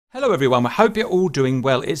Hello everyone, I hope you're all doing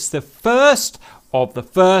well. It's the first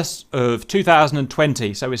of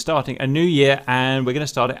 2020, so we're starting a new year and we're going to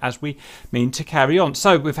start it as we mean to carry on.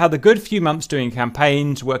 So we've had a good few months doing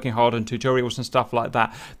campaigns, working hard on tutorials and stuff like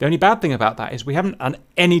that. The only bad thing about that is we haven't done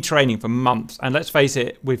any training for months, and let's face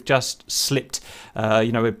it, we've just slipped.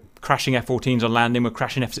 We're crashing F-14s on landing, we're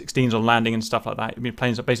crashing F-16s on landing and stuff like that. I mean,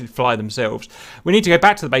 planes that basically fly themselves. We need to go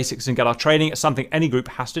back to the basics and get our training. It's something any group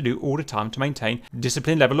has to do all the time to maintain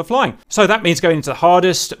disciplined level of flying. So that means going into the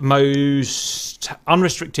hardest, most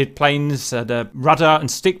unrestricted planes, the rudder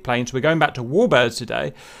and stick planes. We're going back to Warbirds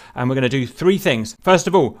today, and we're going to do three things. First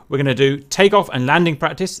of all, we're going to do takeoff and landing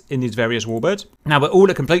practice in these various Warbirds. Now, we're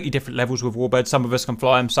all at completely different levels with Warbirds. Some of us can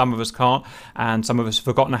fly them, some of us can't, and some of us have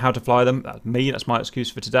forgotten how to fly them. That's me, that's my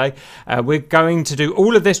excuse for today. We're going to do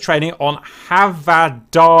all of this training on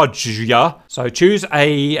Havadajya. So choose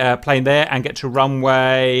a plane there and get to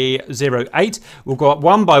runway 08. We'll go up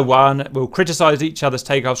one by one. We'll criticize each other's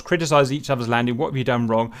takeoffs, criticize each other's landing. What have you done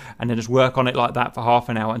wrong? And then just work on it like that for half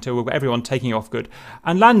an hour until we've got everyone taking off good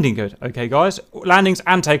and landing good. Okay, guys? Landings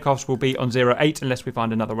and takeoffs will be on 08 unless we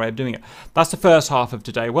find another way of doing it. That's the first half of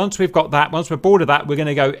today. Once we've got that, once we're bored of that, we're going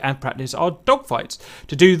to go and practice our dogfights.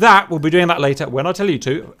 To do that, we'll be doing that later when I tell you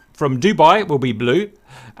to. From Dubai will be blue,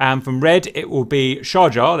 and from red it will be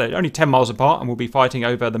Sharjah. They're only 10 miles apart, and we'll be fighting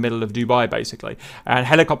over the middle of Dubai basically. And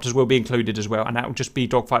helicopters will be included as well, and that will just be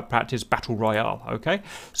dogfight practice battle royale. Okay,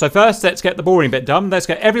 so first let's get the boring bit done. Let's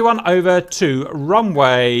get everyone over to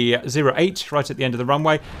runway 08, right at the end of the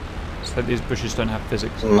runway, so that these bushes don't have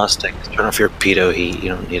physics. Mustang, turn off your pitot heat. You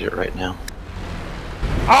don't need it right now.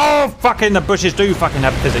 Oh, fucking the bushes do fucking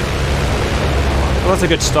have physics. Well, that's a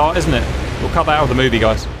good start, isn't it? We'll cut that out of the movie,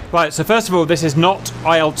 guys. Right, so first of all, this is not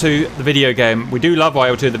IL-2, the video game. We do love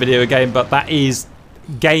IL-2, the video game, but that is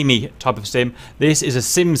gamey type of sim. This is a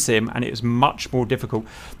sim, and it is much more difficult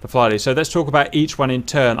to fly these. So let's talk about each one in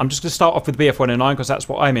turn. I'm just going to start off with BF-109 because that's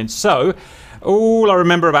what I'm in. So all I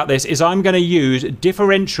remember about this is I'm going to use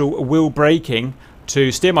differential wheel braking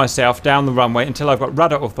to steer myself down the runway until I've got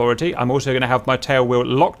rudder authority. I'm also going to have my tail wheel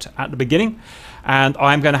locked at the beginning, and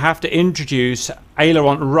I'm going to have to introduce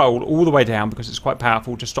aileron roll all the way down because it's quite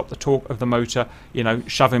powerful to stop the torque of the motor, you know,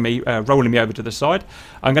 shoving me, rolling me over to the side.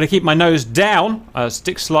 I'm going to keep my nose down,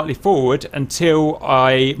 stick slightly forward until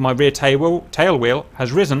my rear tail wheel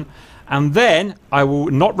has risen, and then I will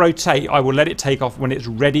not rotate. I will let it take off when it's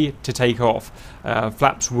ready to take off.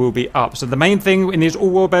 Flaps will be up. So the main thing in these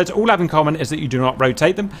all Warbirds all have in common is that you do not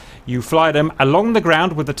rotate them. You fly them along the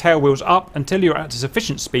ground with the tail wheels up until you're at a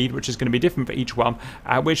sufficient speed, which is going to be different for each one,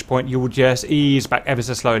 at which point you will just ease back ever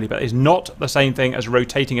so slowly. But it's not the same thing as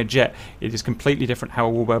rotating a jet. It is completely different how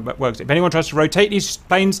a Warbird works. If anyone tries to rotate these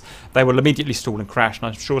planes, they will immediately stall and crash, and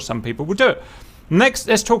I'm sure some people will do it. Next,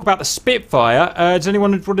 let's talk about the Spitfire. Does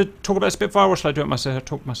anyone want to talk about the Spitfire, or shall I do it myself?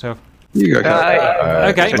 Talk myself. You go.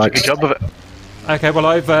 Okay. Good job of it. Okay. Well,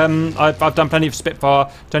 I've done plenty of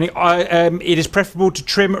Spitfire. Tony, it is preferable to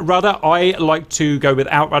trim rudder. I like to go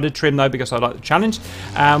without rudder trim though because I like the challenge.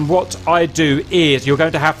 What I do is you're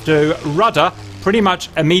going to have to rudder pretty much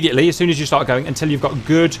immediately as soon as you start going until you've got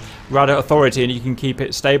good rudder authority and you can keep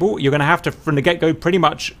it stable. You're going to have to, from the get-go, pretty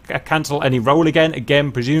much cancel any roll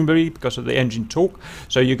again, presumably because of the engine torque.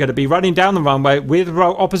 So you're going to be running down the runway with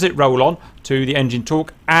opposite roll on to the engine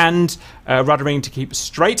torque and ruddering to keep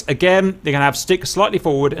straight. Again, you're going to have stick slightly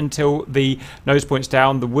forward until the nose points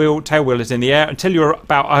down, the tail wheel is in the air until you're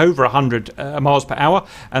about over 100 miles per hour,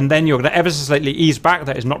 and then you're going to ever so slightly ease back.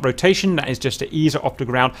 That is not rotation, that is just to ease it off the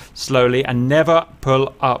ground slowly and never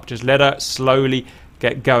pull up. Just let her slowly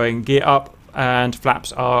get going. Gear up, and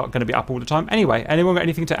flaps are going to be up all the time. Anyway, anyone got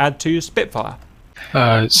anything to add to Spitfire?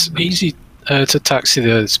 It's easy to taxi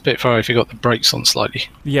the Spitfire if you've got the brakes on slightly.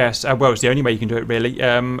 Yes, well, it's the only way you can do it really.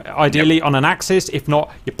 Ideally on an axis. If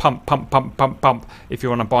not, you pump if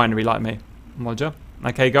you're on a binary like me. Roger.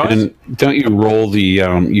 Okay, guys. And don't you roll the?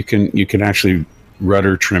 You can actually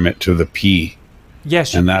rudder trim it to the P.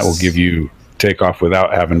 Yes. And that will give you takeoff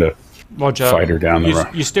without having to. Roger. Fighter down the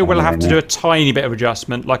you still will have to do a tiny bit of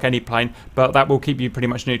adjustment like any plane, but that will keep you pretty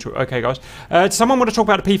much neutral. Okay, guys. Does someone want to talk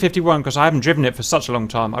about the P-51 because I haven't driven it for such a long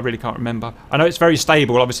time. I really can't remember. I know it's very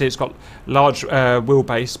stable. Obviously, it's got large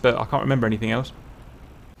wheelbase, but I can't remember anything else.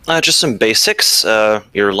 Just some basics.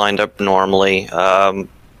 You're lined up normally.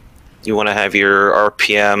 You want to have your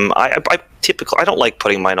RPM. I don't like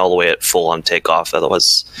putting mine all the way at full on takeoff,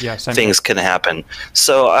 otherwise things can happen.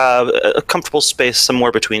 So a comfortable space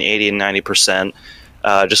somewhere between 80 and 90%.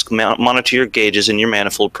 Just monitor your gauges and your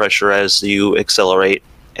manifold pressure as you accelerate,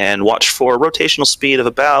 and watch for a rotational speed of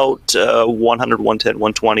about 100, 110,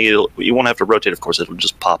 120. You won't have to rotate, of course, it will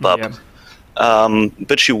just pop up.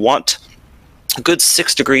 But you want a good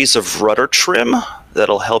 6 degrees of rudder trim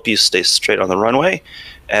that'll help you stay straight on the runway.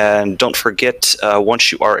 And don't forget,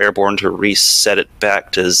 once you are airborne, to reset it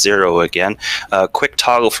back to 0 again. Quick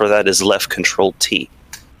toggle for that is left control T.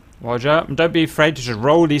 Roger. And don't be afraid to just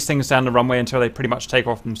roll these things down the runway until they pretty much take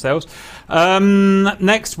off themselves.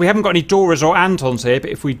 Next, we haven't got any Doras or Antons here,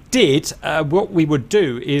 but if we did, what we would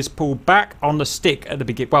do is pull back on the stick at the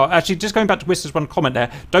beginning. Well, actually, just going back to Whistler's one comment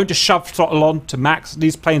there, don't just shove throttle on to max.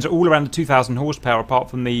 These planes are all around the 2,000 horsepower,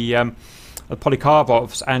 apart from the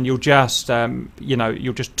Polycarbovs, and you'll just,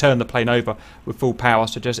 you'll just turn the plane over with full power.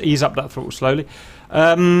 So just ease up that throttle slowly.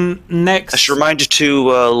 Next, I should remind you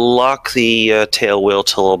to lock the tail wheel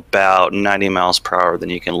till about 90 miles per hour. Then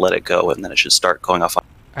you can let it go, and then it should start going off.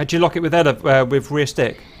 How'd you lock it with rear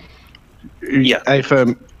stick? Yeah.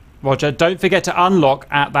 Roger. Don't forget to unlock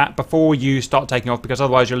at that before you start taking off, because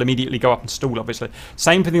otherwise you'll immediately go up and stall, obviously.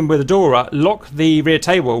 Same thing with the Dora. Lock the rear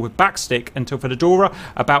tail wheel with back stick until, for the Dora,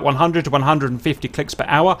 about 100 to 150 clicks per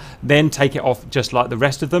hour. Then take it off just like the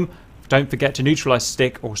rest of them. Don't forget to neutralize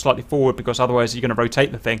stick or slightly forward, because otherwise you're going to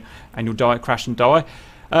rotate the thing and you'll die, crash and die.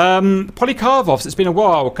 Polycarbovs, it's been a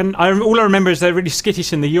while. All I remember is they're really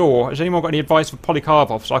skittish in the yaw. Has anyone got any advice for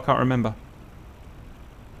Polycarbovs? I can't remember.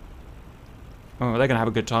 Oh, they're going to have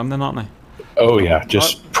a good time then, aren't they? Oh yeah,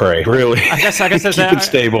 just pray, really. I guess that's Keep it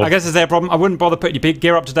stable. I guess it's their problem. I wouldn't bother putting your big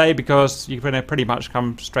gear up today, because you're going to pretty much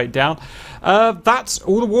come straight down. That's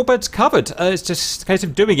all the Warbirds covered. It's just a case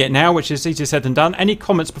of doing it now, which is easier said than done. Any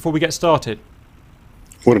comments before we get started?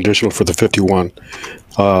 One additional for the 51.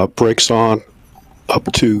 Brakes on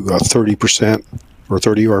up to 30% or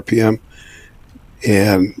 30 RPM,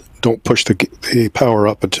 and don't push the power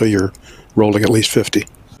up until you're rolling at least 50.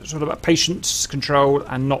 It's all about patience, control,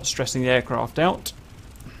 and not stressing the aircraft out.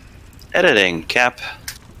 Editing, Cap.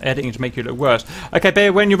 Editing to make you look worse. Okay,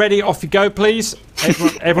 Bear, when you're ready, off you go, please.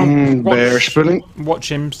 Everyone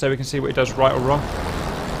watch him so we can see what he does right or wrong.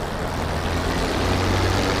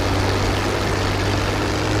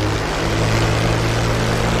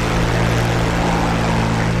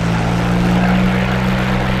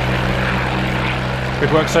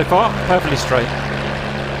 Good work so far. Perfectly straight.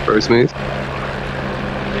 Very smooth.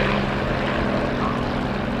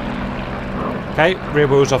 Okay, rear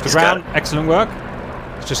wheels off the ground. Excellent work.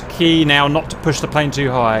 It's just key now not to push the plane too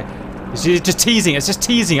high. It's just teasing. It's just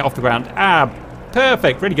teasing it off the ground.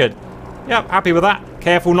 Perfect. Really good. Yep, happy with that.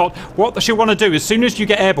 Careful not. What she'll want to do as soon as you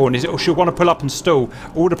get airborne is she'll want to pull up and stall.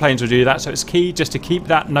 All the planes will do that, so it's key just to keep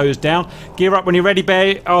that nose down. Gear up when you're ready,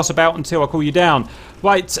 Bear. Arse about until I call you down.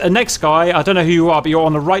 Right, next guy. I don't know who you are, but you're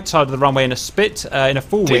on the right side of the runway in a spit, in a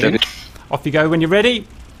full wing. Off you go when you're ready.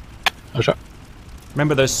 Okay.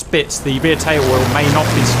 Remember those spits, the rear tail wheel may not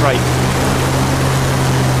be straight.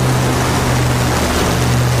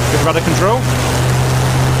 Good rudder control.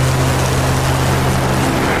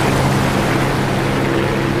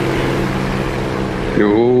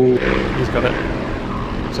 Ooh. He's got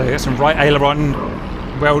it. So here's some right aileron,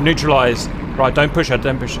 well neutralised. Right, don't push her,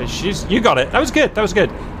 don't push her. You got it. That was good, that was good.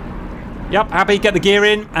 Yep, happy, get the gear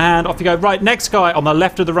in, and off you go. Right, next guy on the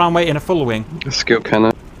left of the runway in a full wing. Skill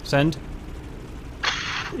cannon. Send.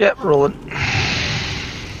 Yep, rolling.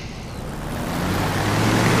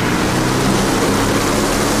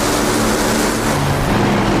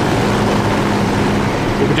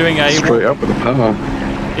 We'll be doing a... Straight up with the power.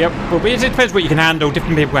 Yep, well, it depends what you can handle.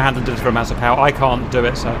 Different people can handle different amounts of power. I can't do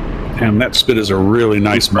it, so... Damn, that spit is a really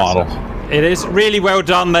nice model. It is really well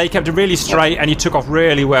done. They kept it really straight, and you took off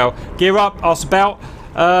really well. Gear up, arse about.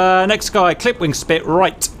 Next guy, clip wing spit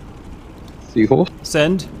right. Seahorse.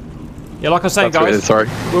 Send. Yeah, like I was saying, guys, sorry.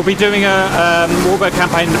 We'll be doing a Warbird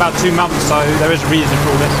campaign in about 2 months, so there is a reason for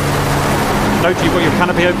all this. Note you've got your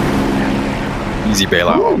canopy open. Easy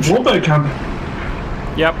bailout. Warbird camp.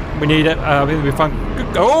 Yep, we need it. It'll be fun.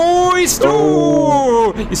 Oh, he's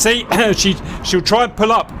stalled! You see, she'll try and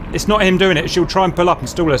pull up. It's not him doing it. She'll try and pull up and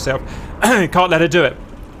stall herself. Can't let her do it.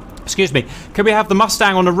 Excuse me. Can we have the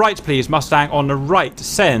Mustang on the right, please? Mustang on the right.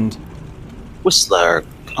 Send. Whistler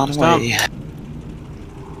on the way.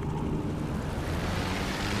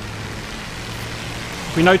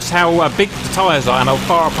 We notice how big the tyres are and how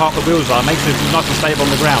far apart the wheels are. Makes it nice and stable on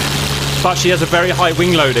the ground. But she has a very high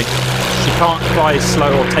wing loading. She can't fly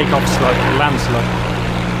slow or take off slow or land slow.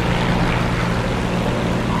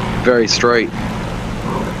 Very straight.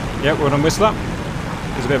 Yeah, well done, Whistler.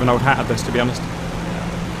 There's a bit of an old hat at this, to be honest.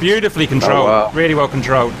 Beautifully controlled. Oh, wow. Really well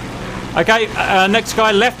controlled. Okay, next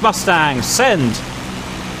guy, left Mustang. Send.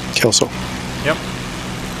 Kelso. Yep.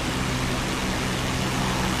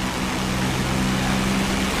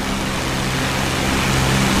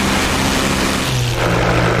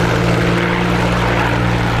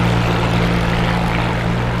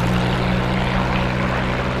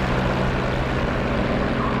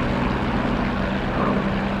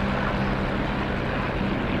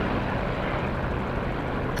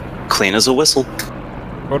 Clean as a whistle.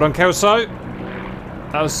 Well done, Kelso.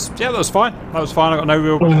 That was fine. That was fine. I got no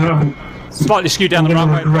real. Slightly skewed down the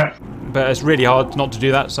runway, but it's really hard not to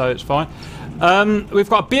do that, so it's fine. We've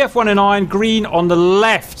got BF-109 green on the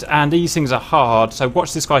left, and these things are hard. So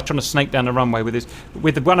watch this guy trying to snake down the runway with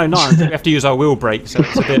the 109. We have to use our wheel brake, so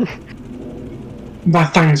it's a bit.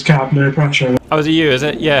 That thing's cab, no pressure. Oh, is it you? Is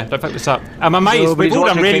it? Yeah. Don't fuck this up. I'm amazed. We've all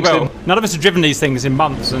done really well. None of us have driven these things in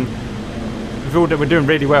months, and we're doing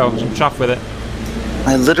really well. So I'm chuffed with it.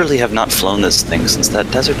 I literally have not flown this thing since that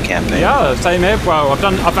desert campaign. Yeah, same here. Well, I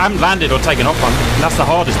haven't landed or taken off one, and that's the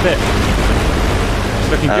hardest bit. It's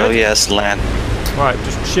looking good. Oh yes, land. Right,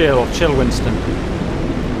 just chill, Winston.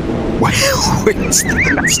 Winston.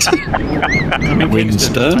 I mean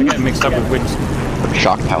Winston. I get mixed up with Winston. I'm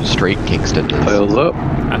shocked how straight Kingston is. Tails up.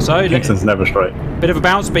 So Kingston's never straight. Bit of a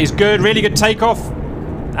bounce, but he's good. Really good takeoff.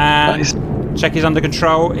 And Nice. check he's under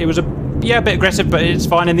control. It was a bit aggressive, but it's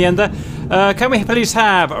fine in the end there. Can we please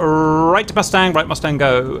have right Mustang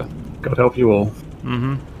go? God help you all.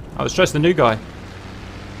 Mm-hmm. I was stressing the new guy.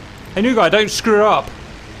 Hey, new guy, don't screw up.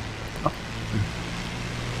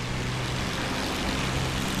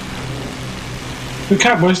 The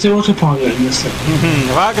cat, where's the autopilot in this thing?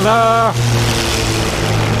 Wagner!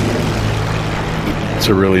 It's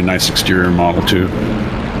a really nice exterior model too.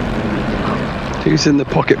 Who's in the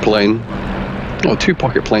pocket plane? Oh, 2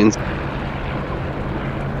 pocket planes.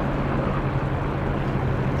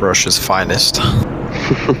 Russia's finest.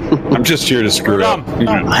 I'm just here to screw it up.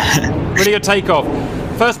 Really good takeoff.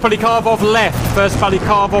 First pulley carve off left.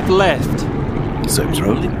 Soames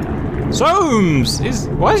rolling. Soames!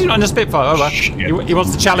 Why is he not in a Spitfire? Oh, well. He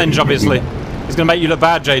wants the challenge, obviously. He's going to make you look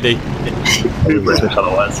bad, JD. Too British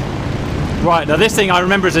otherwise. Right, now this thing I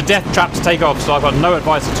remember is a death trap to take off, so I've got no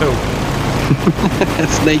advice at all.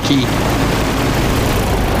 Snaky.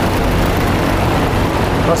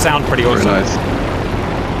 That sound pretty awesome. Very nice.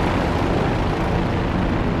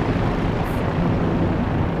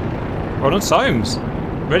 Well done, Soames.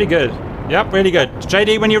 Really good. Yep, really good.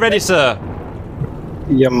 JD, when you're ready, sir.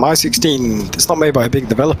 Yeah, my 16. It's not made by a big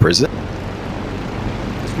developer, is it?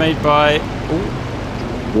 It's made by.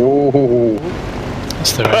 Whoa.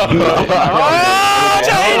 That's the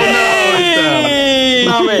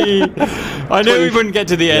I knew we wouldn't get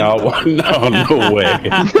to the end. No way.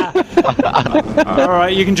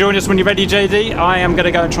 Alright, you can join us when you're ready, JD. I am going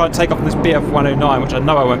to go and try and take off this BF-109, which I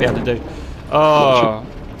know I won't be able to do. Oh,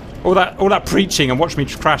 all that preaching, and watch me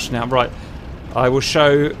crash now. Right, I will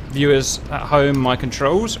show viewers at home my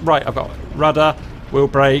controls. Right, I've got rudder, wheel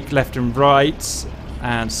brake, left and right,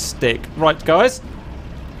 and stick. Right, guys,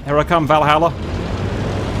 here I come, Valhalla.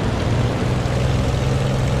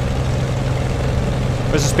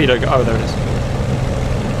 Where's the speedo go? Oh, there it is.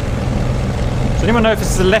 Does anyone know if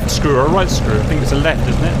it's a left screw or a right screw? I think it's a left,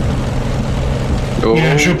 isn't it? Oh,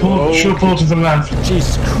 Yeah, she'll pull to the left.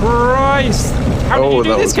 Jesus Christ! How did you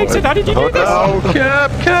do this, Kingston? How did you do this? Oh,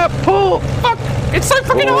 cap, pull! Fuck! It's so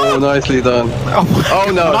fucking Oh, hard! nicely done.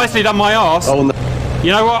 Oh no. Nicely done, my arse. Oh no.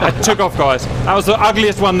 You know what? I took off, guys. That was the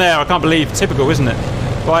ugliest one there. I can't believe. Typical, isn't it?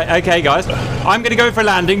 Right, okay, guys. I'm going to go for a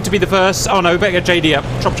landing to be the first. Oh no, we better get JD up.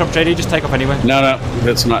 Chop, JD. Just take off anyway. No,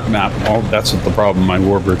 that's not mapped. Oh, that's the problem. My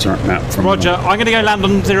Warbirds aren't mapped from. Roger. I'm going to go land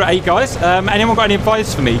on 08, guys. Anyone got any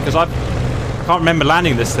advice for me? Because I can't remember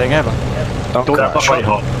landing this thing ever. Don't very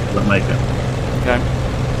hot. Don't make it. Okay.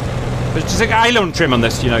 There's just an aileron trim on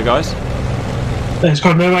this, you know, guys. It's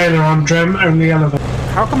got no aileron trim, only elevator.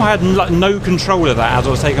 How come I had no control of that as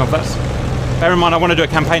I was taking off? Bear in mind, I want to do a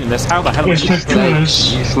campaign in this. How the hell am I? It's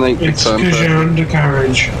because You snake it's because your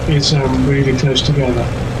undercarriage is really close together.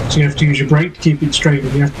 So you have to use your brake to keep it straight,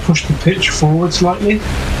 but you have to push the pitch forward slightly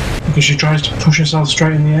because she tries to push herself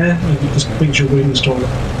straight in the air, and it just makes your wings taller.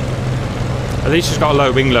 At least she's got a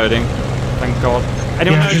low wing loading. Thank God.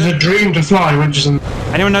 Anyone Yeah, she's a dream to fly when she's in.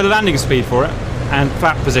 Anyone know the landing speed for it? And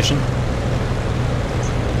flap position?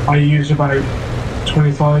 I used about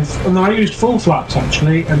 25, and then I used full flaps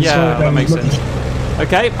actually. And Yeah, that makes sense.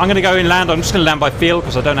 Okay, I'm going to go in land. I'm just going to land by feel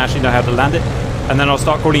because I don't actually know how to land it. And then I'll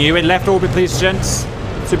start calling you in. Left orbit, please, gents.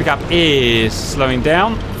 Supercap is slowing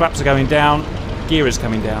down. Flaps are going down. Gear is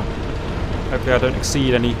coming down. Hopefully I don't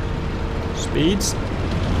exceed any speeds.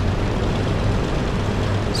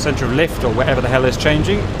 Center of lift or whatever the hell is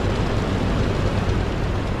changing.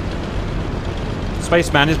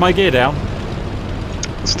 Spaceman, is my gear down?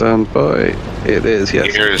 Stand by. It is,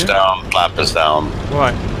 yes. Gear is down, flap is down.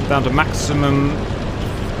 Right, down to maximum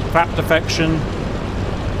flap defection.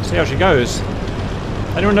 See how she goes.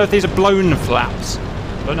 Anyone know if these are blown flaps?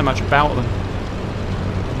 I don't know much about them.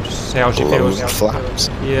 Just see how she feels. Flaps.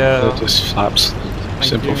 Yeah. They're just flaps.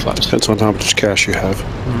 simple flaps. Depends on how much cash you have.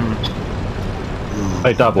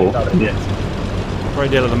 They double. Yes.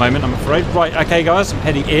 Great deal at the moment, I'm afraid. Right, okay, guys, I'm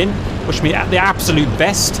heading in. Push me at the absolute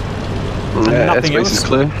best. And nothing airspace else. is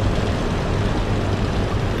clear.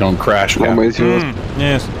 Don't crash. Runway's yours.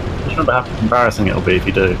 Yes. Just remember how embarrassing it'll be if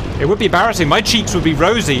you do. It would be embarrassing. My cheeks would be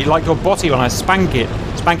rosy, like your body when I spank it.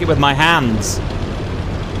 Spank it with my hands.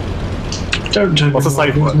 Don't do What's the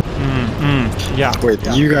safe word? Yeah. Wait,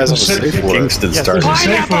 you guys are safe word. Kingston Yes, started. The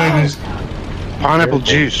safe word is Pineapple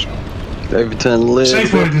juice. Overturn lid.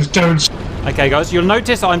 safe word is don't. Okay, guys, you'll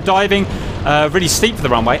notice I'm diving really steep for the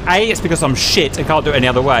runway. A, it's because I'm shit and can't do it any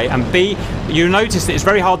other way. And B, you notice that it's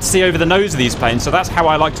very hard to see over the nose of these planes, so that's how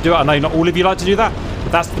I like to do it. I know not all of you like to do that,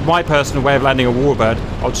 but that's my personal way of landing a Warbird.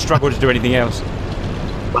 I would struggle to do anything else.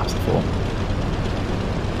 That's the form.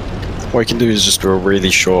 What you can do is just do a really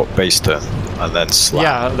short base turn and then slam.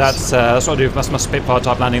 Yeah, that's what I do. That's my Spitfire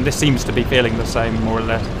type landing. This seems to be feeling the same, more or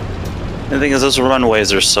less. The thing is, those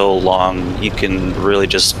runways are so long, you can really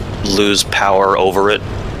just lose power over it,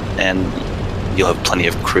 and you'll have plenty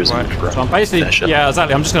of cruising. Right. So I'm basically, yeah,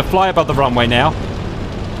 exactly. I'm just going to fly above the runway now,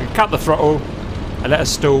 and cut the throttle, and let her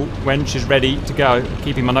stall when she's ready to go,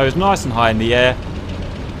 keeping my nose nice and high in the air.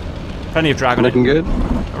 Plenty of drag on it. Looking good.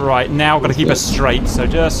 Right, now I've got to keep her straight, so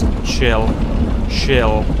just chill,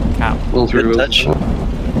 Cap. All three Good wheels. touch.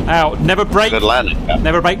 Out, never brake. Good landing, Cap.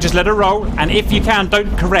 Never brake, just let her roll, and if you can,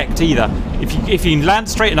 don't correct either. If you land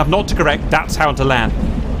straight enough not to correct, that's how to land.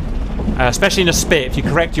 Especially in a spit, if you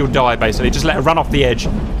correct, you'll die, basically. Just let her run off the edge.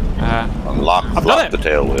 Unlock I've done it. the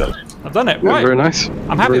tail wheel. I've done it, Yeah, right. very nice.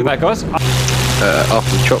 I'm happy with that, guys.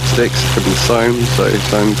 After chopsticks, could be sewn, so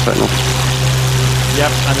sewn setting off.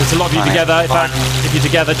 Yep, and there's a lot of you together. In fact, if you're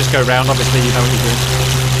together, just go round. Obviously, you know what you're doing.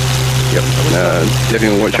 Yep.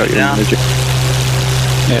 Definitely watch out your energy.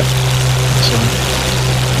 Yeah. So,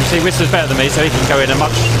 You see, Whistler's better than me, so he can go in a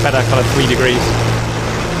much better kind of 3 degrees.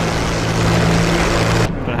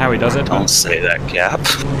 Don't know how he does it. Don't say that, Cap.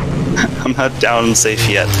 I'm not down safe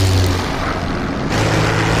yet.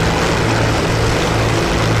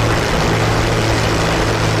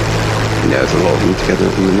 Yeah, there's a lot of them together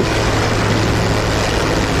at the minute.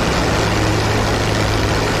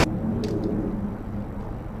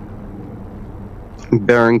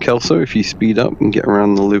 Baron Kelso, if you speed up and get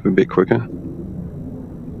around the loop a bit quicker.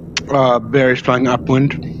 Barry's flying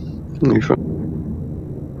upwind.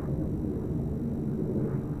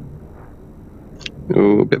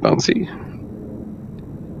 Oh, a bit bouncy.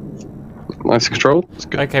 Nice control. That's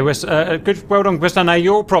good. Okay, good. Well done, Whistler. Now,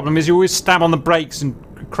 your problem is you always stab on the brakes and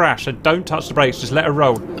crash. So don't touch the brakes. Just let her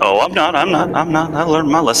roll. Oh, I'm not. I learned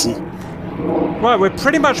my lesson. Right, we're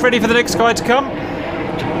pretty much ready for the next guy to come.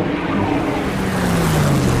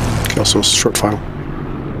 Kelso's short final.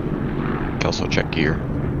 Kelso, check gear.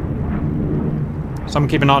 Someone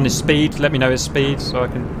keep an eye on his speed. Let me know his speed so I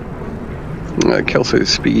can... Kelso's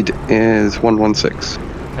speed is 116.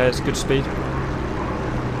 Okay, it's good speed.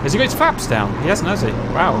 Has he got his flaps down? He hasn't, has he?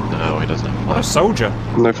 Wow. No, he doesn't have What a flaps. soldier.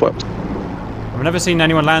 No flaps. I've never seen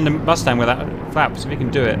anyone land a Mustang without flaps, if he can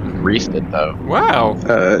do it. Reese did, though. Wow.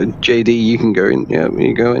 JD, you can go in. Yeah,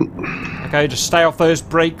 you go in. Okay, just stay off those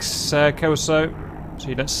brakes, Kelso, so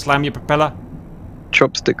you don't slam your propeller.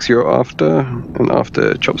 Chopsticks you're after, and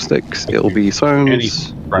after chopsticks it'll be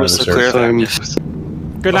zones. Whistle clear.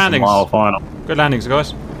 Good landings. Mile final. Good landings,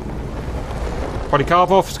 guys.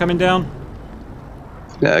 Takeoff is coming down.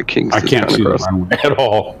 Yeah, Kingston. I can't see the runway at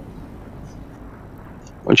all.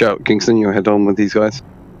 Watch out, Kingston, you're head on with these guys.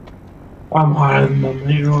 I'm higher than them.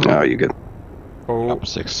 Oh, you're good. Top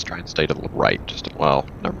 6, try and stay to the right. Just, well,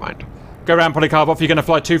 never mind. Go around Takeoff. You're going to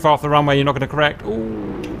fly too far off the runway, you're not going to correct.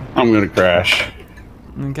 Ooh. I'm going to crash.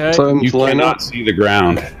 Okay. So You cannot see the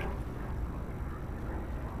ground.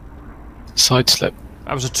 side slip.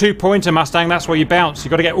 That was a 2-pointer, Mustang. That's where you bounce. You've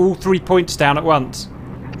got to get all 3 points down at once.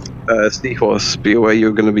 Seahorse, be aware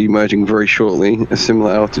you're going to be merging very shortly. A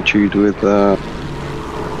similar altitude with. Go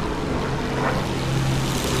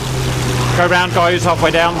round, guy who's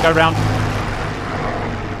halfway down. Go round.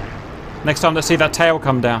 Next time, let's see that tail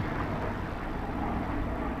come down.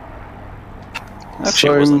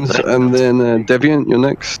 Zones, and then Deviant, you're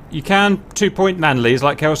next. You can 2-point Manleys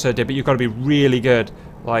like Kelso did, but you've got to be really good.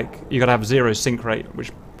 Like, you've got to have 0 sync rate,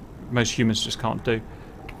 which most humans just can't do.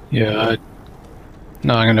 Yeah,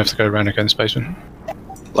 no, I'm going to have to go around again, Spaceman.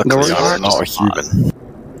 Luckily, I'm not a human.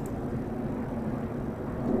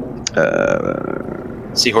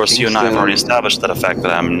 Seahorse, you and I have already established that fact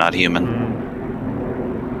that I'm not human.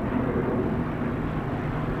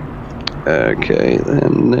 Okay,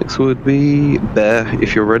 then next would be Bear,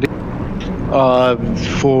 if you're ready.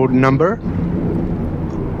 For number?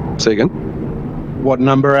 Say again? What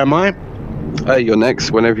number am I? You're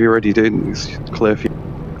next. Whenever you're ready, dude. It's clear for you.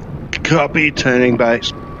 Copy, turning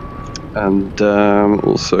base. And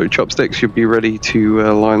also, chopsticks should be ready to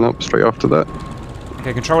line up straight after that.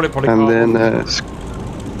 Okay, control it, And then that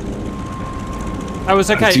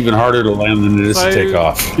was okay. It's even harder to land than it is to take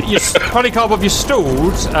off. Polycarp, you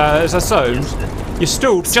stalled, as I sown. You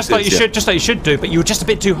stalled just like you should do, but you were just a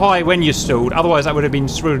bit too high when you stalled. Otherwise, that would have been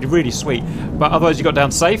really, really sweet. But otherwise, you got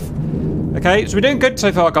down safe. Okay, so we're doing good so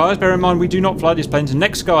far, guys. Bear in mind, we do not fly these planes.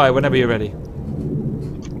 Next guy, whenever you're ready.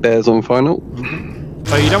 Bears on final.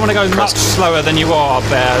 So you don't want to go much slower than you are,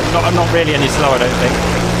 Bear. Not really any slower, I don't think.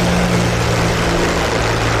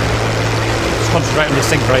 Just concentrate on your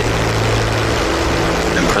sync rate.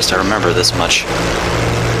 I'm impressed I remember this much.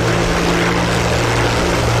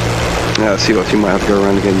 Yeah, see what you might have to go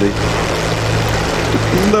around again, dude.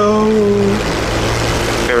 No.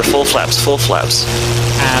 Remember, full flaps, full flaps.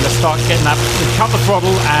 And let's start getting that. Cut the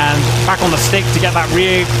throttle and back on the stick to get that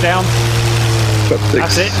rear down.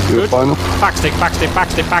 That's it. Good. Final. Back stick, back stick,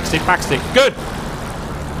 back stick, back stick, back stick. Good.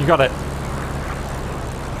 You got it.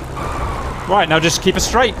 Right, now just keep it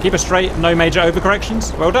straight. Keep it straight. No major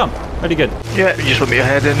overcorrections. Well done. Really good. Yeah, you just want me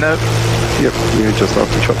ahead in now. Yep, you're just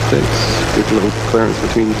after chopsticks. Good little clearance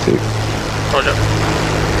between you two. Roger.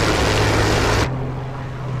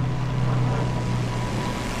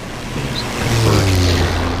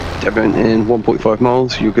 Devon in 1.5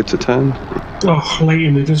 miles, you're good to turn. Oh,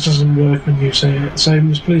 Leighton, it just doesn't work when you say it. So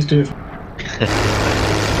just please do it.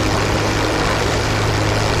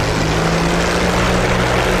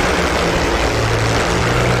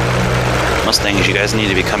 Mustangs, you guys need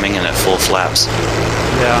to be coming in at full flaps.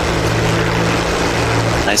 Yeah.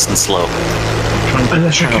 Nice and slow.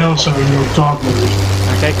 Unless you're Kelso in your dog mode.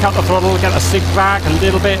 Okay, cut the throttle, get the stick back a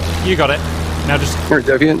little bit. You got it. Now just... Alright,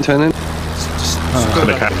 Deviant, turn in.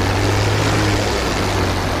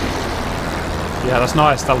 Yeah, that's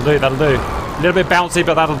nice. That'll do, that'll do. A little bit bouncy,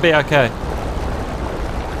 but that'll be okay.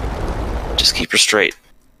 Just keep her straight.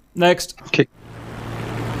 Next.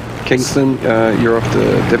 Kingston, you're after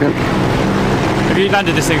Deviant. Have you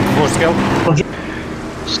landed this thing before, Skill?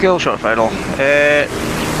 Skill shot final.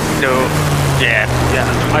 No. Yeah.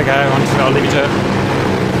 Okay, I'll leave you to it.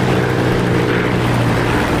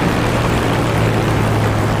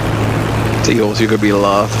 Seagulls, you're gonna be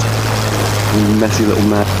last. Messy little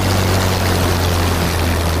man.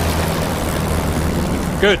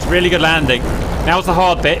 Good, really good landing. Now's the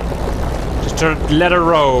hard bit. Just to let her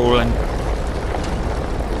roll and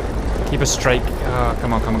keep her straight. Oh,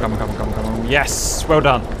 come on, come on, come on, come on, come on, come on. Yes, well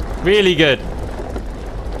done. Really good.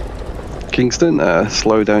 Kingston,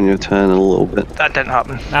 slow down your turn a little bit. That didn't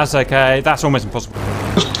happen. That's okay. That's almost impossible.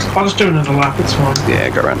 I'll just do another lap, it's fine. Yeah,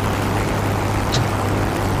 go around.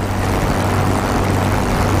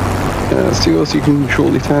 Seagulls, you can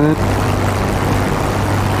shortly turn in.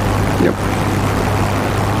 Yep.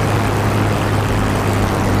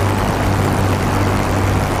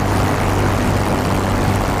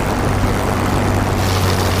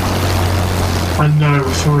 I know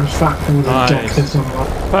for a fact I'm going to deck this on that.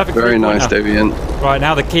 Perfect. Very nice, Deviant. Right,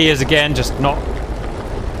 now the key is again just not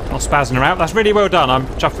spazzing her out. That's really well done. I'm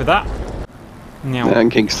chuffed with that.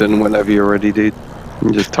 And Kingston, whenever you're ready, dude. You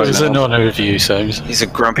just tone There's it a out. non-overview, so... He's a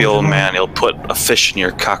grumpy old man. He'll put a fish in your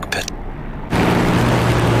cockpit.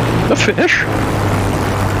 A fish?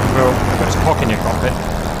 Well, put his cock in your cockpit.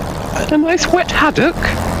 A nice wet haddock.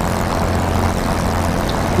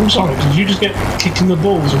 I'm sorry, did you just get kicked in the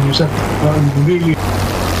balls when you said really...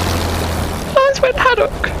 Nice wet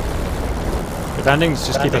haddock. Good landings,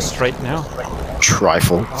 just keep us straight now.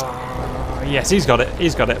 Trifle. Yes, he's got it,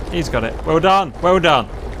 he's got it, he's got it. Well done, well done.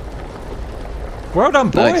 Well done,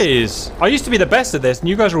 boys. Nice. I used to be the best at this, and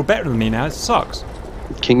you guys are all better than me now. It sucks.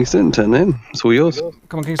 Kingston, turn in. It's all yours.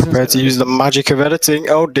 Come on, Kingston. Prepare to use the magic of editing.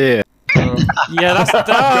 Oh dear. Yeah, that's oh,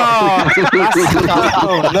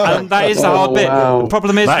 no. And that is the hard bit. The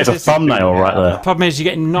problem is that is a thumbnail right there. The problem is you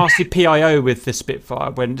get nasty PIO with the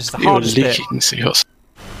Spitfire when it's the hardest bit. Seagulls.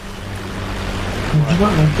 I've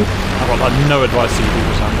got like no advice to you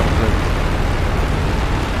people, so I'm not through.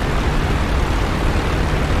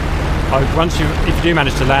 Once if you do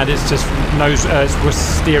manage to land, it's just nose, with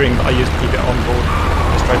steering that I use to keep it on board.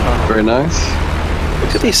 Straight line. Very nice.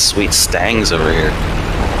 Look at these sweet stangs over here.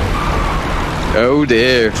 Oh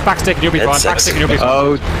dear. Just backstick and you'll be fine. Backstick and you'll be fine.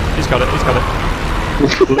 Oh. He's got it, he's got it.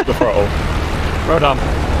 Look the throttle. Well done.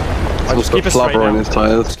 Just keep us straight now. His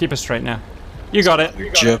tires. Just keep us straight now. You got it.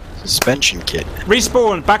 Suspension kit.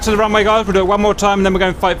 Respawn. Back to the runway, guys. We'll do it one more time and then we're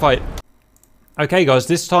going fight. Okay, guys.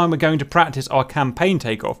 This time we're going to practice our campaign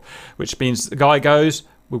takeoff, which means the guy goes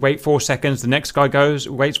We wait 4 seconds, the next guy goes,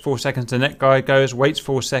 waits 4 seconds, the next guy goes, waits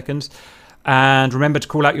 4 seconds. And remember to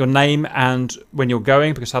call out your name and when you're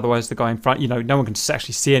going, because otherwise the guy in front, no one can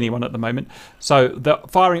actually see anyone at the moment. So the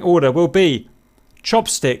firing order will be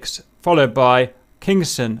Chopsticks, followed by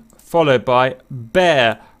Kingston, followed by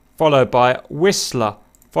Bear, followed by Whistler,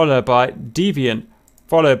 followed by Deviant,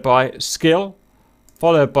 followed by Skill,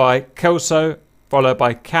 followed by Kelso, followed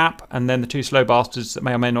by Cap, and then the 2 slow bastards that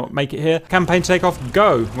may or may not make it here. Campaign Takeoff,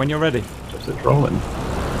 go when you're ready. Just it's rolling.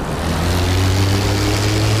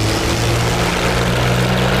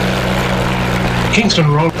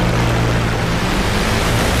 Kingston roll.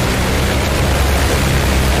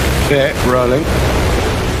 Yeah, rolling.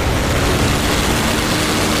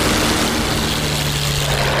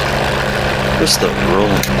 Where's the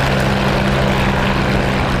rolling?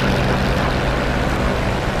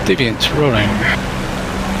 Deviant's rolling.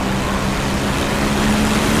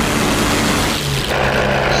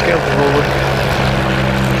 Scale forward.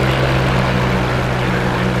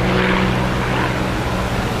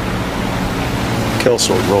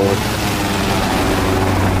 Kelso rolling.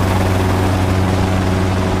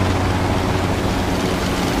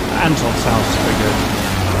 Anton sounds so good.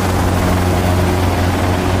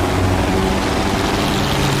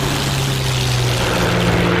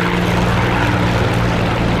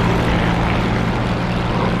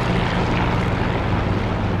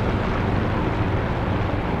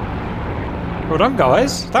 Well done,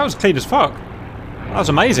 guys. That was clean as fuck. That was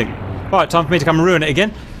amazing. Right, time for me to come and ruin it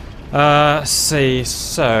again. Let's see,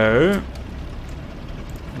 so...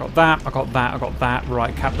 I got that, I got that, I got that.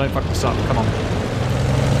 Right, Cap, don't fuck this up. Come on.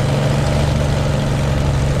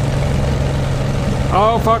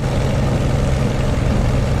 Oh, fuck.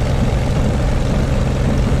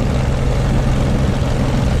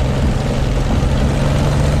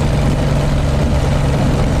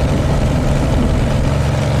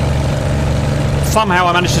 Somehow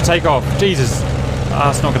I managed to take off. Jesus.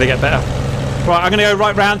 That's not going to get better. Right, I'm going to go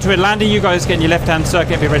right round to Atlanta. You guys get in your left-hand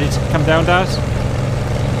circuit and be ready to come down, Daz.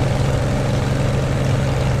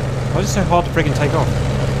 Why is it so hard to friggin' take off?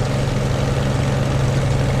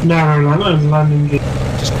 Narrow landing gear.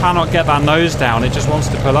 Just cannot get that nose down. It just wants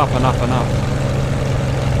to pull up and up and up.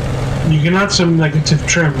 You can add some negative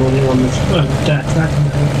trim when you're on the deck. That can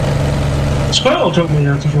help. Squirtle taught me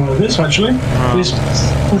how to fly this, actually. Just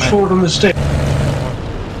push forward on the stick.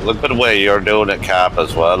 Look at the way you're doing it, Cap,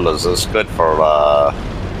 as well. Is this good for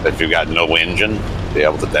if you've got no engine, be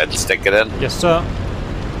able to dead stick it in? Yes, sir.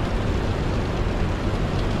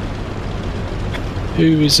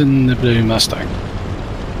 Who is in the blue Mustang?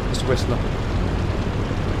 Mr. Whistler.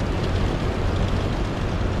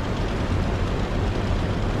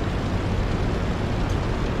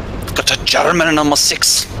 Got a German in number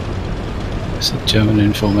 6. It's a German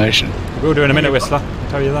in formation. We'll do in a minute, Whistler. I'll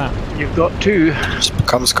tell you that. You've got 2. Just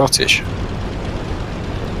become Scottish.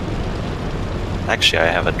 Actually, I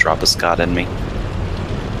have a drop of Scott in me.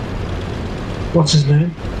 What's his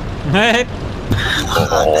name?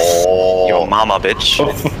 Oh, your mama, bitch.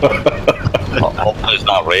 Hopefully it's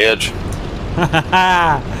not rage.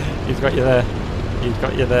 He's got you there. He's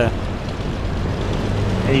got you there.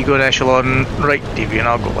 And you go to echelon right, Davey, and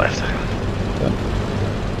I'll go left.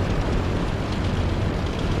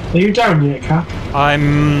 Are you down yet, Cap?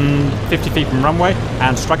 I'm 50 feet from runway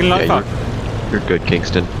and struggling like fuck. You're good,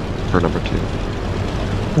 Kingston, for number 2.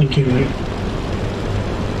 Thank you, mate.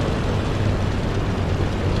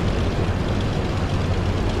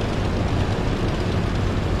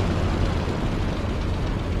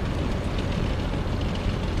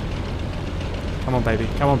 Come on, baby.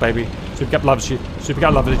 Come on, baby. Supercat loves you.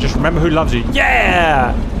 Supercat loves you. Just remember who loves you.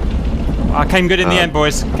 Yeah! I came good in the end,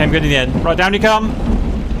 boys. Came good in the end. Right, down you come.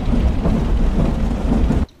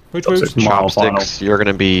 Which moves? Chopsticks, you're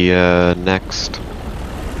gonna be next.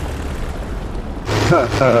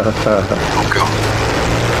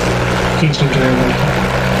 Kingston down.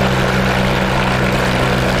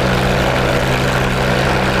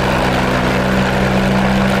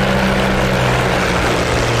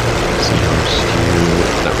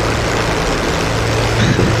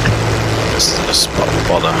 This is a spot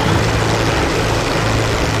bother.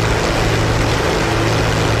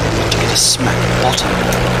 Get a smack bottom.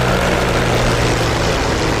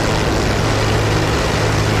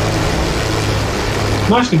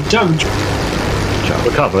 Nicely done.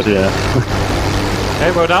 Recovered, yeah.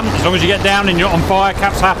 Okay, well done. As long as you get down and you're not on fire,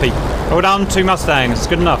 Cap's happy. Well done, 2 Mustangs. It's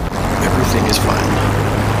good enough. Everything is fine.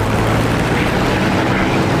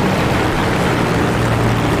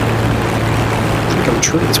 I think I'm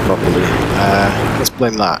trimmed properly. Let's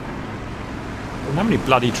blame that. How many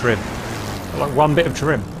bloody trim? Like 1 bit of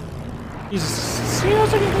trim. He's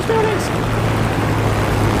seriously in those buildings.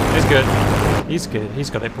 He's good. He's good. He's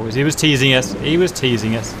got it, boys. He was teasing us. He was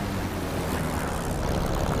teasing us.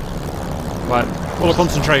 Right, full of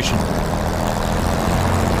concentration.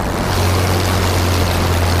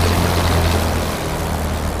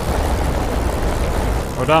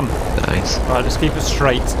 Well done. Nice. Right, let's keep it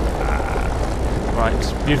straight.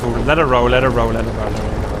 Right, beautiful. Let her roll, let her roll, let her roll, let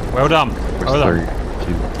her roll. Well done. Well done.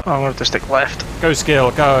 I'm gonna have to stick left. Go,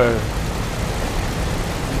 Skill, go.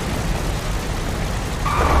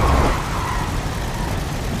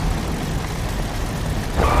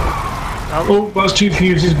 Oh, that's 2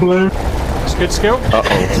 fuses blown. It's good, Skill. Uh-oh.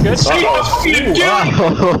 It's good. See what you doing?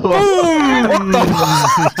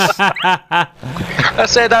 I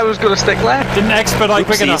said I was gonna stick left. Didn't expedite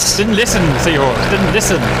quick enough. Didn't listen, Seahorse. Didn't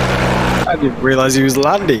listen. I didn't realise he was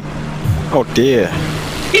landing. Oh dear.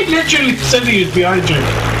 He literally said he was behind you.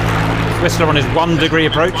 Whistler on his 1 degree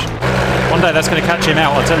approach. One day that's going to catch him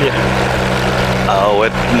out, I'll tell you. Oh,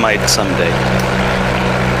 it might someday.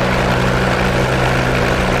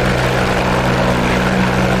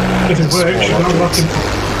 If it works, you're not looking.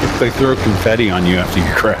 If they throw confetti on you after you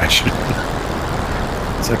crash.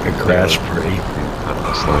 It's like a crash parade.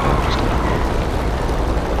 Slow down just a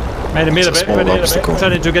Made a meal of it. Made a meal of it.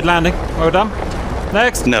 Turned into a good landing. Well done.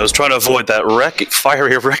 Next. No, I was trying to avoid that wreck,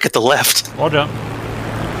 fiery wreck at the left. Well done.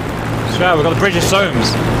 So we've got the British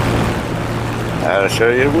Soames. So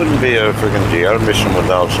it wouldn't be a freaking GR mission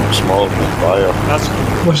without some smoke and fire. That's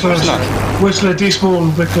Whistler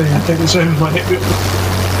despawn quickly. I think the zone might hit me.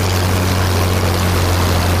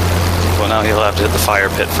 Well, now he'll have to hit the fire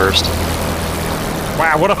pit first.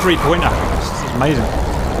 wow, what a 3-pointer. This is amazing.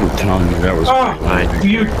 I'm telling you, that was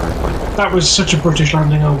That was such a British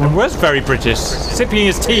landing. It was very British. Sipping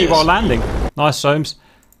his tea while landing. Nice, Soames.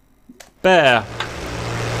 Bear.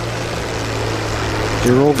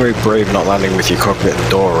 You're all very brave not landing with your cockpit and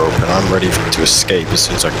door open. I'm ready to escape as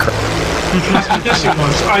soon as I crash.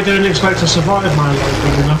 I don't expect to survive my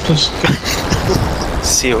landing enough to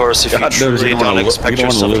Seahorse, if you truly don't expect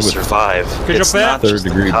yourself to survive, good it's job, not Bear. just 3rd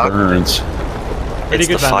degree the cockpit, burns. Pretty it's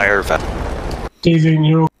good the fire valve. Steven,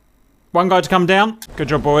 you're all One guy to come down. Good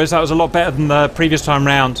job, boys. That was a lot better than the previous time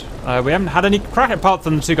round. We haven't had any crack apart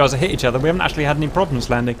from the 2 guys that hit each other. We haven't actually had any problems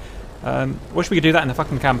landing. Wish we could do that in the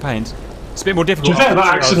fucking campaigns. It's a bit more difficult. that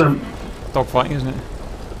accident. Dogfighting, isn't it?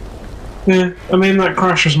 Yeah, I mean that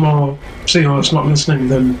crash was more Seahorse not listening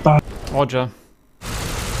than bad. Roger.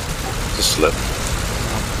 Just slip.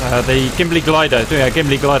 The Gimli glider, doing a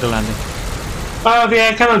Gimli glider landing. The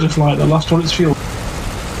Air Canada flight that lost all its fuel.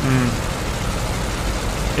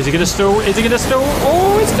 Is he gonna stall? Is he gonna stall?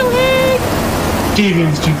 Oh, it's still here!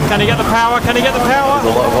 Deviant's too good. Can he get the power? Can he get the power? A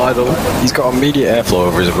lot of idle. He's got immediate airflow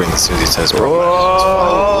over his wings as soon as he says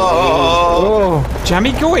Oh,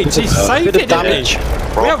 Jammy Goit, he saved it, didn't he?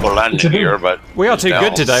 Proper landing here, but We are too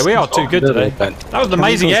good today. We are too good today. That was an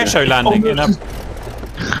amazing air show landing, you know.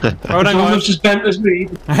 Well done, almost as bent as me.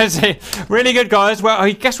 Really good, guys. Well,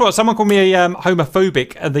 guess what? Someone called me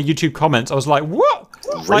homophobic in the YouTube comments. I was like, what?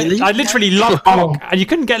 Really? I literally love cock, and you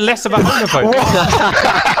couldn't get less of a homophobe.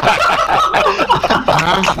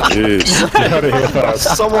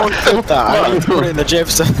 Someone put that. I need to put it in the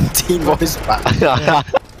JF17 voice back.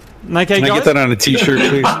 Okay, Can I get that on a t-shirt,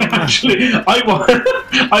 please? Actually, I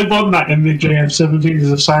want that in the JF17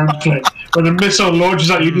 as a sound clip. When a missile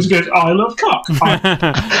launches at you, just goes, I love cock.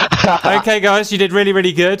 Okay, guys, you did really,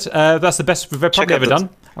 really good. That's the best we've probably ever done.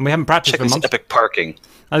 And we haven't practiced for months. Epic parking.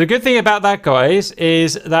 Now, the good thing about that, guys,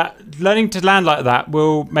 is that learning to land like that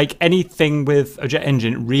will make anything with a jet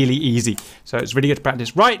engine really easy. So it's really good to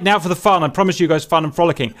practice. Right, now for the fun. I promise you guys fun and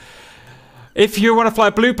frolicking. If you want to fly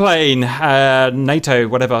a blue plane, NATO,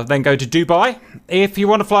 whatever, then go to Dubai. If you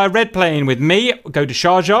want to fly a red plane with me, go to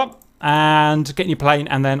Sharjah and get in your plane,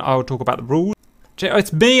 and then I'll talk about the rules.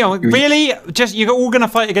 It's me. Really? Just you're all going to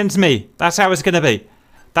fight against me. That's how it's going to be.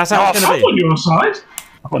 That's how it's going to be. I'm on your side.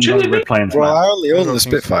 Well, I only own the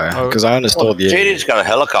Spitfire because I understood the. JD's got a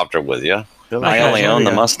helicopter with you. I only own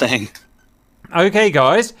the Mustang. Okay,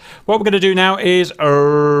 guys, what we're going to do now is a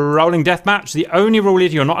rolling deathmatch. The only rule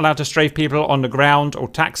is you're not allowed to strafe people on the ground or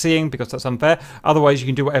taxiing because that's unfair. Otherwise, you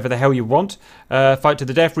can do whatever the hell you want. Fight to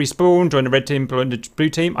the death, respawn, join the red team, join the blue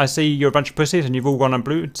team. I see you're a bunch of pussies and you've all gone on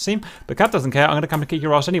blue team, but Cap doesn't care. I'm going to come and kick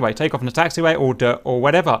your ass anyway. Take off in the taxiway or dirt or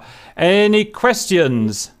whatever. Any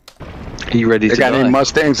questions? Are you ready to got any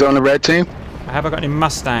Mustangs on the red team? Have I got any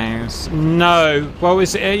Mustangs? No. Well,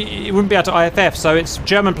 it wouldn't be out to IFF, so it's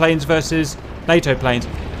German planes versus NATO planes.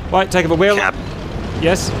 Right, take up a wheel. Cap.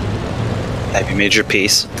 Yes? Have you made your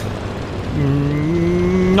peace?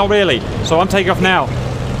 Not really. So I'm taking off now.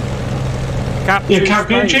 Cap. Yeah, Cap,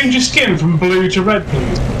 can you change your skin from blue to red,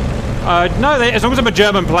 please? No, as long as I'm a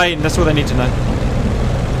German plane, that's all they need to know.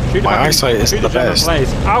 Shoot My eyesight is the best. Planes.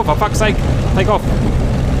 Oh, for fuck's sake! Take off.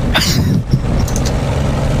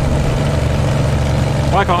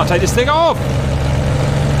 Why can't I take this thing off?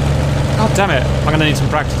 God damn it! I'm gonna need some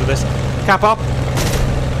practice of this. Cap up,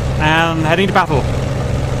 and heading to battle.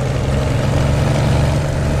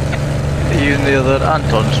 Are you in the other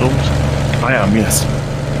Anton's rooms? I am, yes.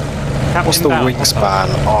 Cap What's the inbound. wingspan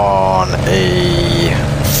on a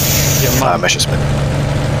fire measurement?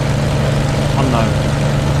 Unknown.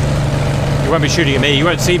 You won't be shooting at me. You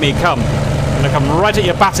won't see me come. I'm gonna come right at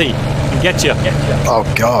your batty and get you. Oh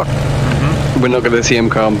God. We're not going to see him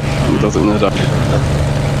come. He doesn't know that.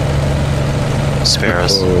 Spare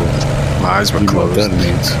us. Oh, my eyes were You know what closed.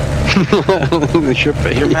 that means. They should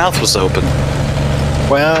be. Your mouth was open.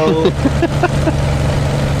 Well,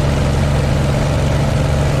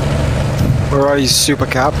 where are you, Super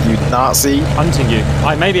Cap? You Nazi! Hunting you.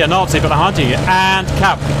 I may be a Nazi, but I'm hunting you. And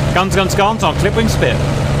Cap. Guns, guns, guns on clip wing spit.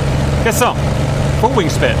 Get some. Full wing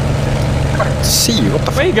spit. See you. What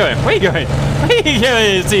the? Where are you going? Where are you going? Where are you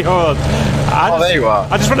going, seahorse? There you are.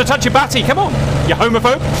 I just want to touch your batty. Come on. You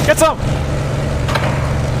homophobe. Get some.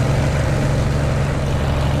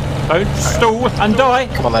 Don't stall and die.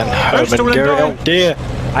 Come on then, Don't stall Herman and Gary. die. Oh dear.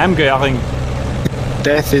 I am going.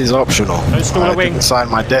 Death is optional. Don't stall a I wing. didn't sign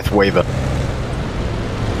my death waiver.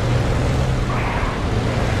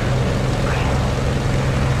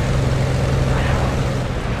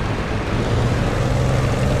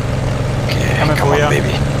 Coming Come for on, you.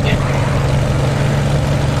 baby.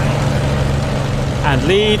 And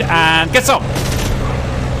lead and get some.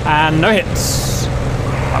 And no hits.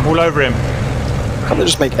 I'm all over him. Can't they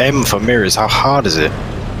just make M for mirrors? How hard is it?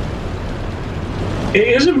 It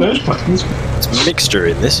is in most buttons. It's a mixture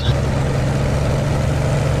in this.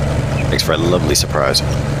 Makes for a lovely surprise.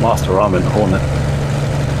 Master Armament Hornet.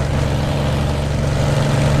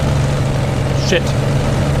 Shit.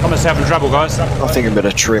 I'm just having trouble, guys. Nothing a bit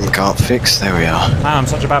of trim can't fix. There we are. Man, I'm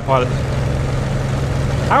such a bad pilot.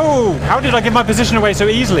 How did I give my position away so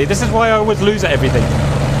easily? This is why I always lose at everything.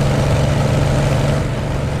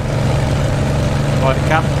 Right,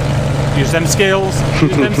 Cap. Use them skills.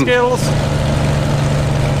 Use them skills.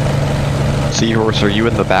 Seahorse, are you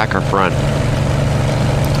in the back or front?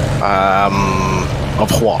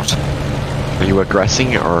 Of what? Are you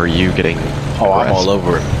aggressing or are you getting Oh, I'm aggressed? all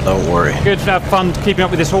over him. Don't worry. Good to have fun keeping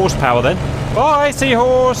up with this horsepower then. Bye,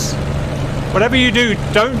 seahorse. Whatever you do,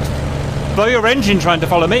 don't blow your engine trying to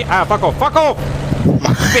follow me. Ah, fuck off. Fuck off.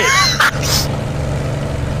 Bitch.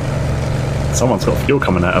 Someone's got fuel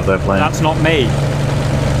coming out of their plane. That's not me.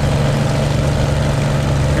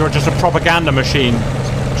 You're just a propaganda machine.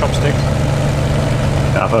 Chopstick.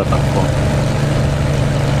 Yeah, I've heard that before.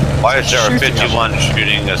 Why is there a 51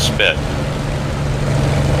 shooting a spit?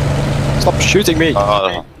 Stop shooting me!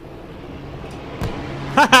 Haha,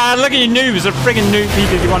 look at you noobs, a friggin' noob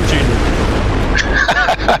P-51 shooting.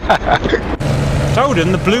 Told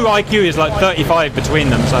them the blue IQ is like 35 between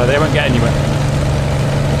them, so they won't get anywhere.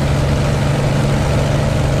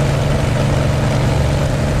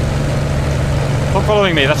 Stop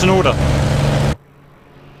following me, that's an order.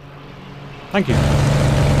 Thank you.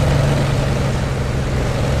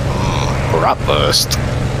 Rat burst.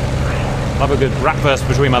 Love a good rat burst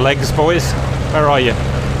between my legs, boys. Where are you?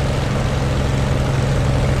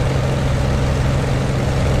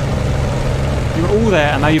 You were all there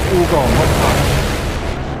and now you've all gone. What the fuck?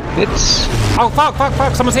 It's... Oh, fuck, fuck,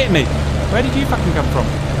 fuck. Someone's hitting me. Where did you fucking come from?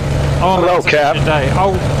 Oh, Hello, man, Cap. Day.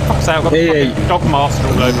 Oh, fuck's sake, I've got Hey, fucking dog master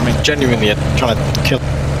all over me. Genuinely trying to kill.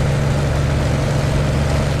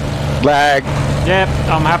 Lag. Yep,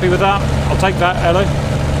 I'm happy with that. I'll take that, hello.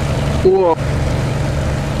 Whoa.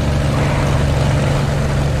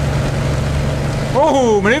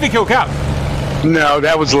 Oh, maneuver kill Cap. No,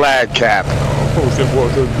 that was lag, Cap. Of course it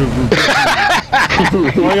was a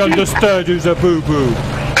boo-boo. I understand it's a boo-boo.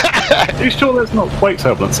 Are you sure there's not wake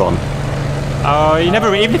turbulence on? Oh, you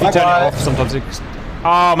never, even if you turn it off, sometimes it...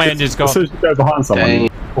 Oh, my engine's gone. As soon as you go behind someone, you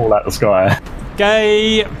fall out the sky.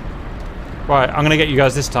 Gay. Right, I'm gonna get you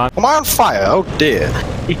guys this time. Am I on fire? Oh dear.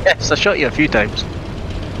 Yes, I shot you a few times.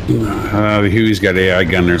 The Huey's got AI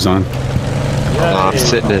gunners on. Yeah, I'm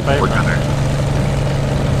sitting in. my favourite.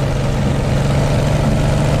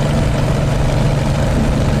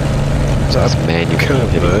 So that's manual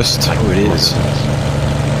Curve burst. Oh, it is.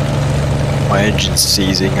 My engine's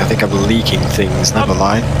seizing. I think I'm leaking things. Never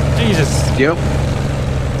mind. Jesus. Yep.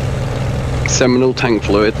 Seminal tank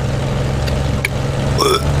fluid.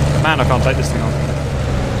 Man, I can't take this thing on.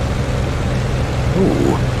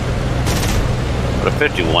 Ooh. But a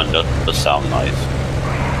 51 does sound nice.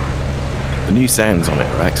 The new sounds on it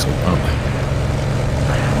are excellent, aren't they?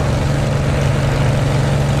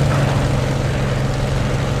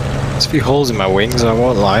 There's a few holes in my wings, I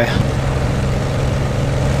won't lie.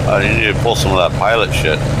 You need to pull some of that pilot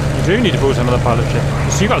shit. You do need to pull some of the pilot shit.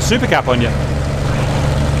 So you got a super cap on you.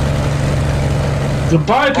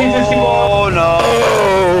 Goodbye, P-51. Oh no!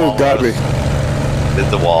 Oh, got me. Did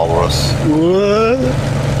the walrus. What?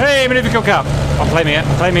 Hey, maneuver kill cap. I'm claiming it.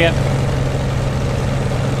 I'm claiming it.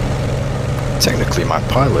 Technically, my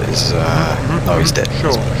pilot is. No, he's dead.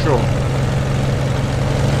 Sure, sure.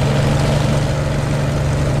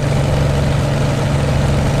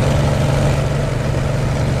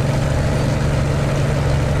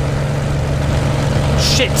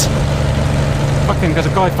 Shit! Fucking, there's a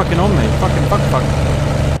guy fucking on me. Fucking fuck.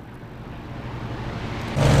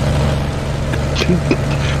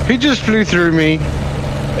 He just flew through me.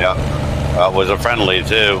 Yeah. That was a friendly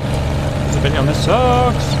too. Visibility on this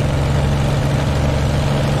sucks.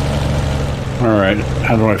 Alright,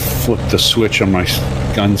 how do I flip the switch on my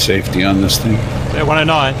gun safety on this thing?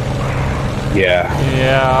 109. Yeah.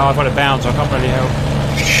 Yeah, I've got it bound, so I can't really help.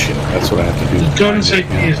 Shit, that's what I have to do. The gun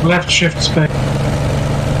safety is left shift space.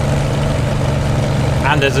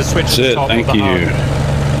 And there's a switch That's at the it, top thank of the you.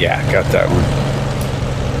 HUD. Yeah, got that one.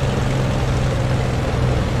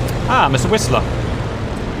 Ah, Mr. Whistler.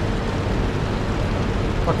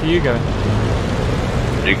 Fuck are you going?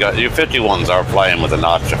 You got your 51s are flying with a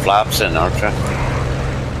notch of flaps in, aren't you?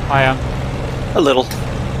 I am. A little.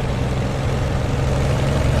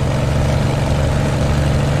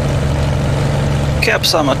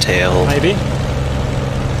 Caps on my tail. Maybe.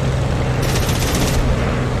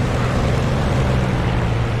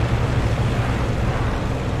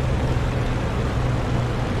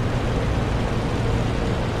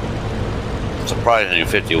 Surprising your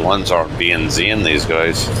 51s aren't being Zing these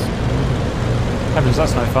guys. Heavens,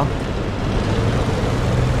 that's no fun.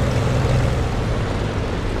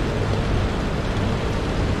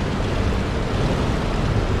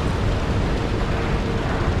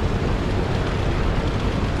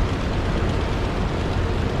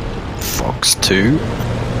 Fox 2.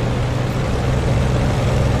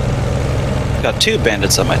 Got 2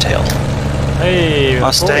 bandits on my tail. Hey,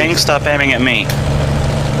 Mustang, boys. stop aiming at me.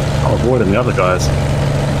 I'll avoid the other guys.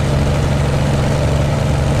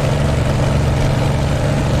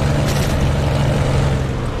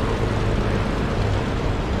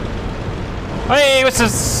 Hey,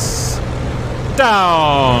 Whistler's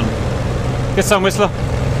down. Get some, Whistler.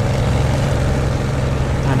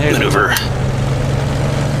 And here's Maneuver.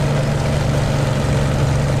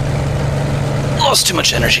 Lost too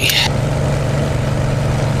much energy.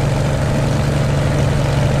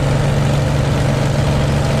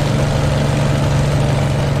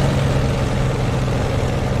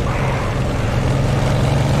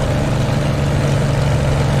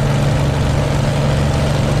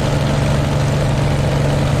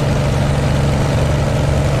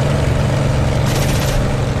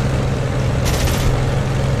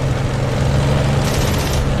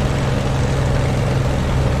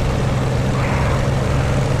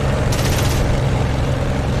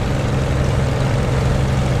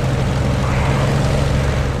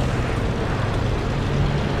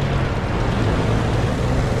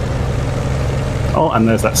 Oh, and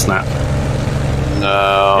there's that snap.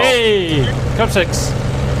 No. Hey! Cup 6.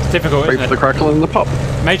 It's difficult, Wait isn't for it? the crackle and the pop.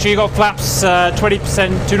 Make sure you got flaps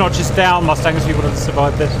 20%, 2 notches down, Mustangs, if you want to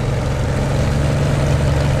survive this.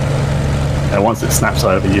 Once it snaps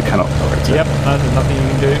over, you cannot correct it. Yep, there's nothing you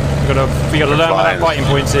can do. You gotta learn what that fighting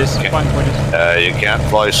points is. Fighting point is. You can't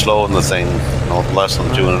fly slow in the thing. No less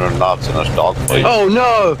than 200 knots in a dogfight. Oh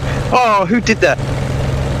no! Oh, who did that?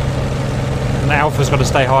 And the alpha's got to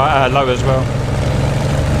stay high, low as well.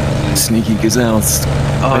 Sneaky gazelles.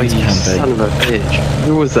 Oh, you son of a bitch.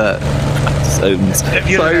 Who was that? Zones.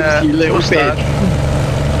 You little bitch.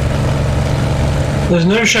 There's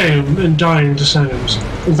no shame in dying to sounds.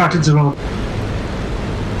 In fact, it's an honor.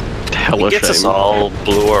 He gets us all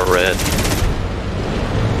blue or red.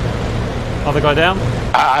 Other guy down?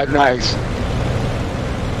 Ah, nice.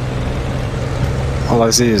 All I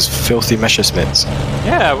see is filthy Messerschmitts.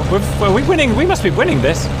 Yeah, we're winning. We must be winning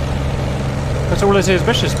this. That's all I see is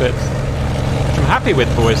vicious bits. Which I'm happy with,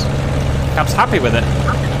 boys. Cap's happy with it.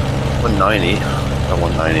 190. Got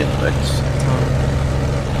 190 in the mix.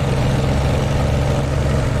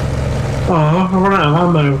 Oh, I ran out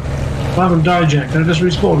of ammo. I haven't died yet. Can I just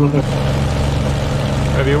respawn with it?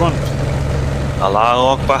 Whatever you want.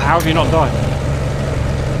 Allahu Akbar. How have you not died?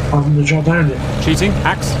 I haven't been shot down yet. Cheating?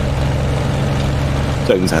 Hacks?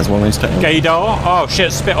 Zones has one of those techniques. Gaydar? Oh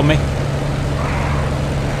shit, spit on me.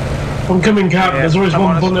 I'm coming, Cap. There's always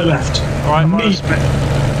one bullet left. Alright, I'm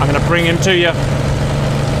going to bring him to you.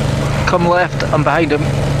 Come left, I'm behind him.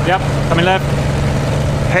 Yep, coming left.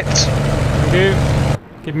 Hit. Thank you.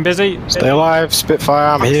 Keep him busy. Stay alive,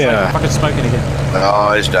 Spitfire, I'm here. Fucking smoking again.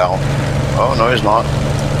 No, he's down. Oh, no, he's not.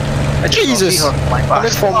 Jesus! I'm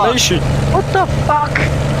in formation. What the fuck?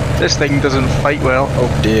 This thing doesn't fight well. Oh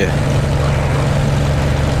dear.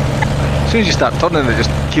 As soon as you start turning, it just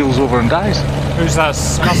keels over and dies. Who's that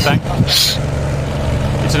Mustang?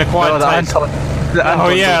 It's an acquired taste. Oh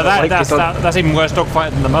yeah, that's even worse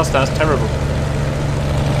dogfighting than the Mustang. That's terrible.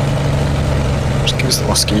 Just give us the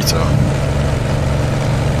mosquito.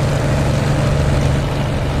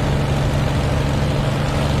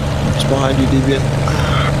 Just behind you, Deviant.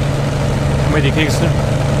 I'm with you, Kingston.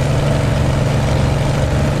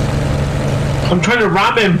 I'm trying to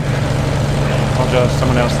ram him. I'll just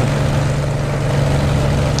someone else then.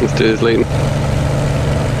 Let's do this, Leighton.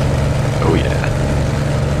 Oh yeah.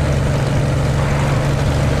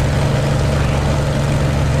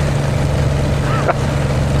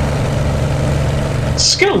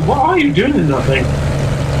 Skill, what are you doing in that thing?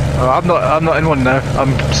 I'm not in one now.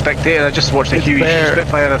 I'm spectating. I just watched the Huey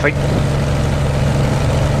Spitfire, I think.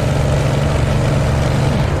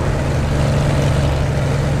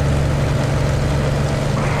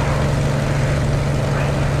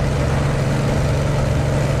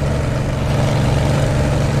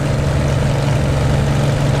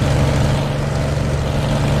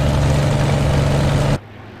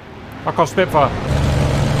 Fuck off Spitfire.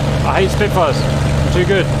 I hate Spitfires. They're too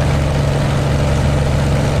good.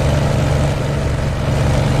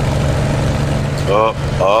 Up.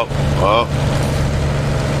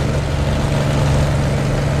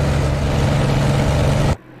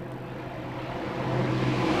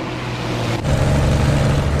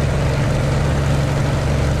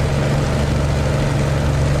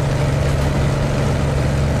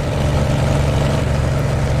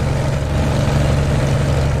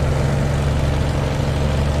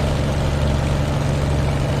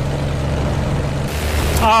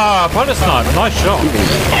 Ah, bullet sniper. Nice shot.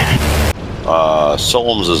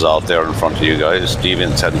 Solms is out there in front of you guys.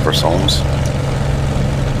 Deviant's heading for Solms.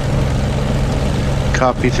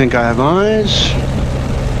 Copy, think I have eyes.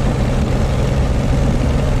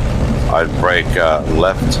 I'd break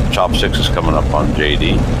left. Chopsticks is coming up on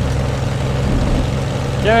JD.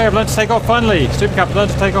 Yeah, I've learned to take off finally. Supercap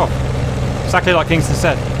learned to take off. Exactly like Kingston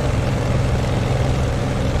said.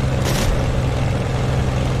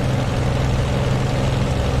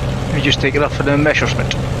 You just take it off for the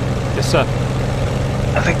measurement. Yes, sir.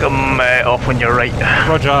 I think I'm off when you're right.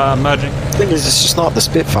 Roger, merging. The thing is, it's just not the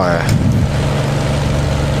Spitfire.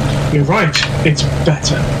 You're right. It's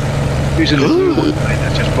better. Who's in the blue one?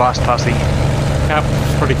 Just blast past the... Cap.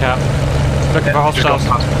 It's probably Cap. Looking for hostiles.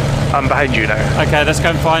 I'm behind you now. Okay, let's go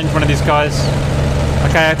and find one of these guys.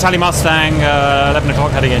 Okay, Tally Mustang, 11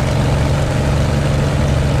 o'clock heading in.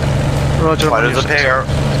 Roger. Fighters up here.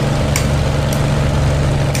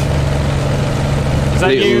 Is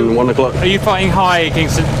that you? 1 o'clock. Are you fighting high,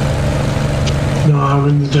 Kingston? No, I'm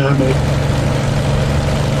in the dirt, mate.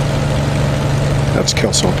 That's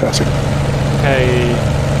Kelso passing. Okay.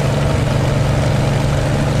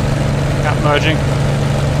 Cap merging.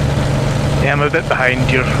 Yeah, I'm a bit behind.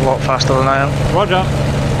 You're a lot faster than I am. Roger.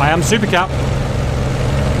 I am Super Cap.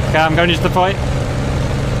 Okay, I'm going into the fight.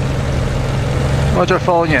 Roger,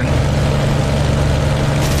 following in.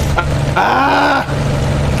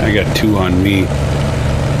 I got 2 on me.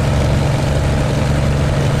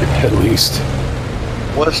 At least.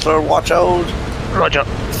 Whistler, watch out. Roger.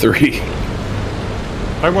 3.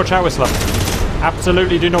 Don't watch out, Whistler.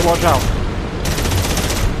 Absolutely do not watch out.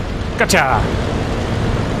 Gotcha!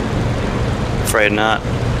 Afraid not.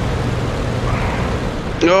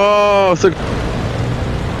 Oh, so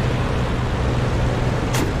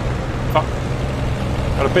Fuck.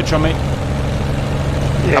 Got a bitch on me.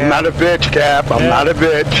 Yeah. I'm not a bitch, Cap. I'm not a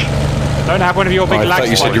bitch. Don't have one of your big I lags. thought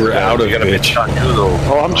you said you were out of bitch.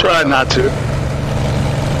 Oh, I'm trying not to.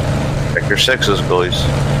 Pick your sixes, guys.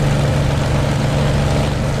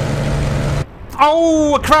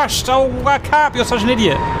 Oh, I crashed! Oh, Cap, you're such an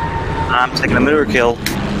idiot. I'm taking a mirror kill.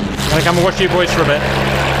 I'm gonna come and watch you boys for a bit.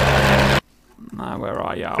 Where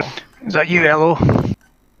are y'all? Is that you, Hello?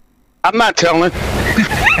 I'm not telling.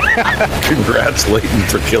 Congrats, Leighton,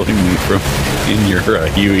 for killing me from in your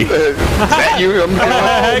Huey. Is that you?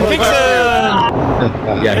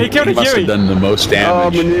 Kingston! Yeah, he killed a must Huey. have done the most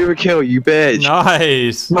damage. Oh, maneuver kill, you bitch.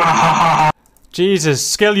 Nice. Jesus,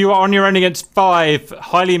 skill, you are on your own against 5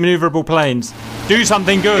 highly maneuverable planes. Do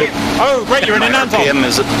something good. Oh, great, you're in an Anton. PM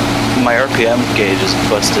is My RPM gauge is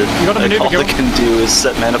busted. You got a maneuver all I can do is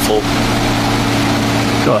set manifold.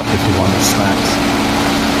 Got 51 snacks.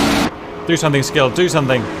 Do something, Skill. Do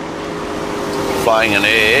something. Flying an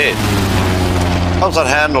A8. How's that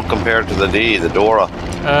handle compared to the D, the Dora?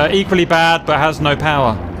 Equally bad, but has no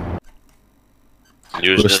power.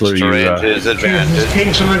 Use this to his advantage.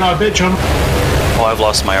 Kingston, I got a bitch on. Oh, I've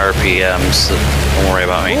lost my RPM, so don't worry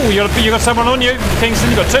about me. Oh, you got someone on you, Kingston.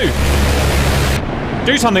 You got 2.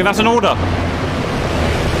 Do something. That's an order.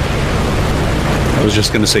 I was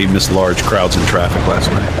just going to say you missed large crowds in traffic last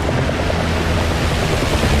night.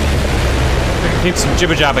 Kingston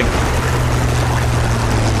jibber jabbing.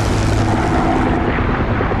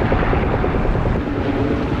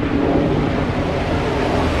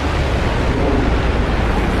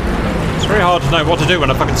 It's very hard to know what to do when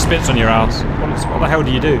a fucking spits on your ass. What the hell do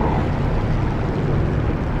you do?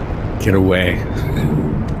 Get away.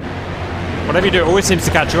 Whatever you do, it always seems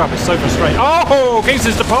to catch you up. It's so frustrating. Oh,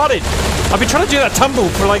 Kingston's departed. I've been trying to do that tumble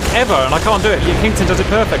for like ever, and I can't do it. Kingston does it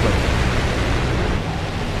perfectly.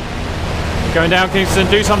 Going down, Kingston.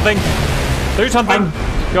 Do something. Do something.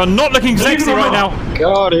 You're not looking sexy right now.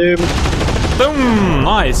 Got him. Boom.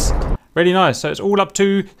 Nice. Really nice. So it's all up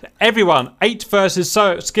to everyone. 8 versus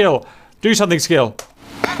Skill. Do something, Skill.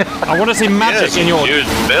 I want to see magic in your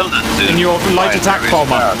light attack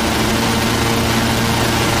bomber.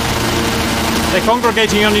 They're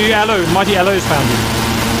congregating on you, Elo. Mighty Elo's found you.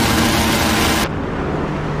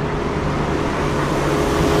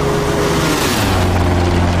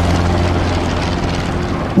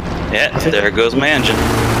 Yeah, there goes my engine.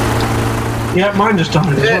 Yeah, mine just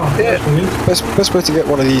died as well. Best way to get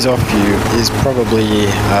one of these off you is probably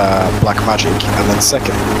Black Magic, and then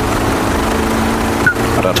second,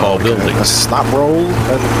 I don't know, building a snap roll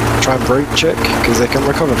and try and brake check, because they can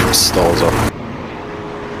recover from stalls up.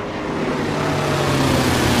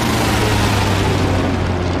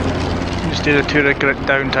 Just do the tour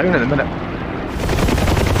downtown in a minute.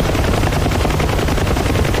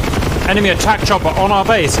 Enemy attack chopper on our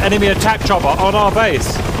base. Enemy attack chopper on our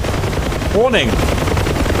base. Warning.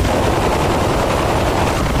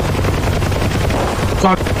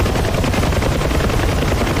 God.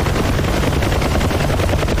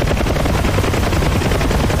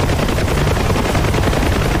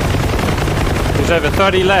 There's over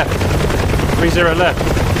 30 left. 30 left.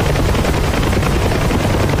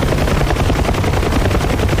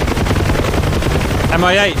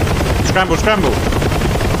 MI8. Scramble, scramble.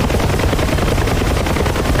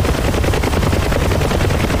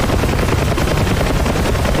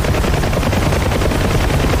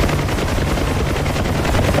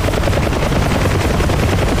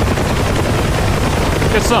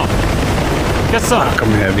 Get some. Get some. Knock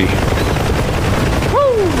 'em heavy.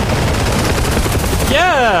 Woo!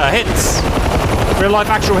 Yeah, hits. Real life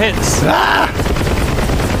actual hits. Ah!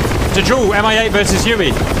 To Jewel, MI8 versus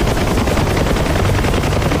Huey.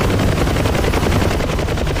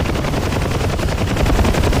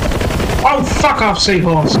 Oh, fuck off,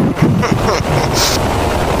 Seahorse.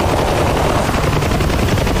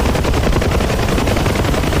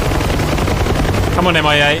 Come on,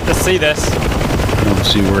 MI8. Let's see this. I don't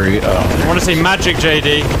see where he... I want to see magic,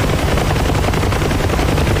 JD.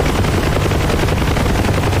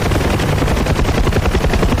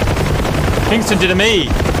 Kingston did a me.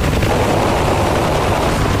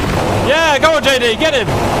 Yeah, go on, JD. Get him.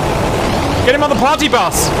 Get him on the party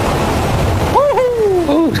bus. Woohoo!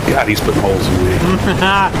 Oh, God, he's putting holes in me.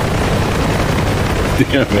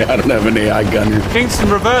 Damn, man, I don't have an AI gunner. Kingston,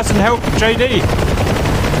 reverse and help JD.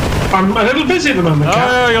 I'm a little busy at the moment,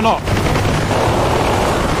 No, you're not.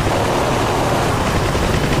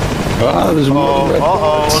 Oh, there's more.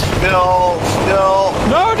 Still.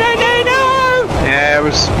 No, JD, no! Yeah,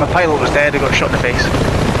 my pilot was dead. I got shot in the face.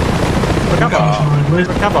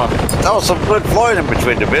 Recover. That was some good flying in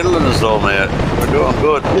between the buildings, though, mate. We're doing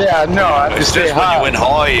good. Yeah, no, I have to It's stay just when high. you went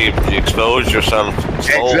high, you exposed yourself.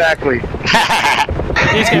 Exactly.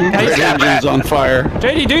 He's getting His engine's on fire.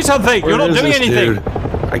 JD, do something. You're Where not is doing this anything. dude?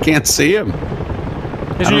 I can't see him.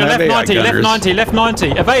 He's I on your don't left have 90, AI left gunners. 90, left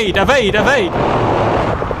 90. Evade, evade, evade.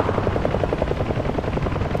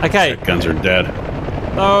 Okay. Guns are dead.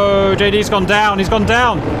 Oh, JD's gone down. He's gone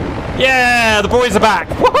down. Yeah, the boys are back.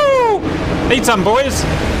 Woohoo! Need some, boys.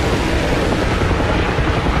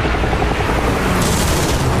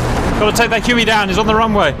 Got to take that Huey down. He's on the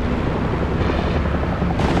runway.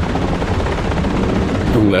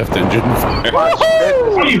 Left engine fire.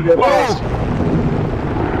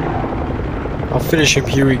 I'll finish him,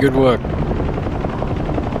 Huey. Good work.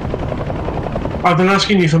 I've been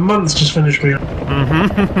asking you for months to finish me up.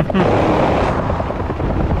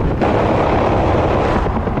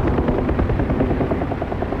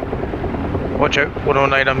 Watch out,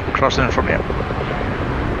 109, I'm crossing in from you.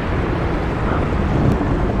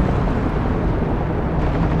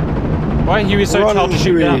 Why are Huey so hard to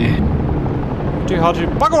shoot down? Too hard to...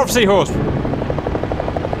 Bugger off, Seahorse!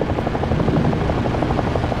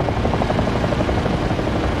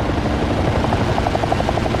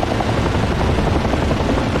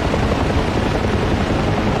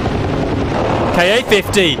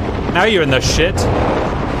 KA-50! Now you're in the shit.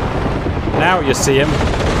 Now you see him.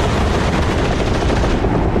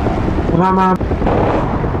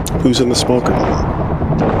 Who's in the smoker?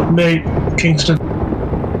 Me, Kingston.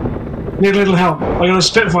 Need a little help. I got a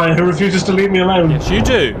Spitfire who refuses to leave me alone. Yes, you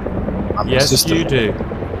do. Yes, you do.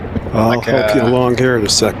 I'll help you along here in a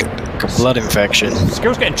second. Like a blood infection.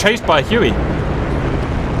 Skill's getting chased by Huey.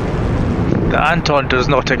 The Anton does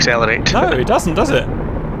not accelerate. No, it doesn't, does it?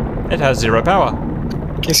 It has 0 power.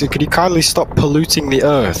 Casey, could you kindly stop polluting the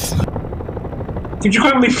earth? Could you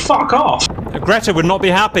kindly fuck off? Greta would not be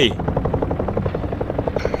happy.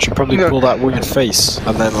 Should probably pull that weird face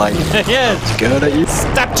and then like yes. Good at you.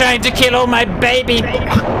 Stop trying to kill all my baby.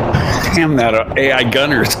 Damn, that AI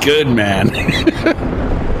gunner is good, man.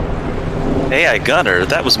 AI gunner?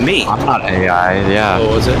 That was me. I'm not AI, yeah.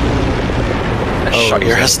 Oh, was it? I shot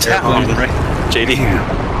your ass down, right? JD.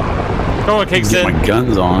 Go on, Kingston. Get my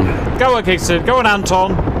guns on. Go on, Kingston. Go on,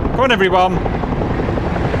 Anton. Go on, everyone.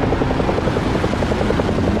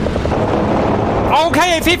 Oh,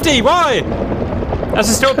 KA-50, why? That's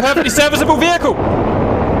still a perfectly serviceable vehicle.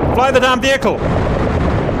 Fly the damn vehicle.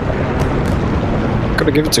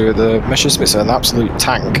 Gotta give it to her. The Messerschmitt's an absolute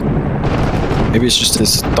tank. Maybe it's just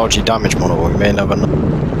this dodgy damage model. We may never know.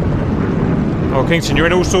 Oh, Kingston, you're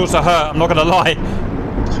in all sorts of hurt. I'm not gonna lie.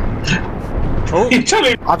 Oh, you tell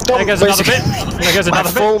me. I've done there goes another bit. There goes another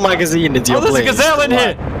bit. Full magazine into your there's blade. a gazelle in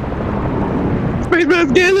here.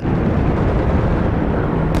 Spaceman's getting it.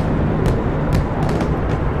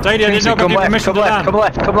 JD, I did not give you permission to land. Come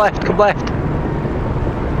left, come left, come left.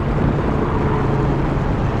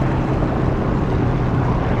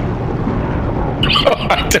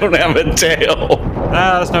 I don't have a tail.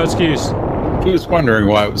 Ah, that's no excuse. He was wondering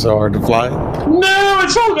why it was so hard to fly. No,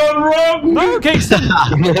 it's all gone wrong. No, Kingston.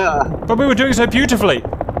 But we were doing so beautifully.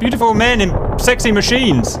 Beautiful men in sexy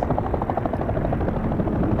machines.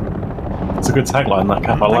 It's a good tagline, that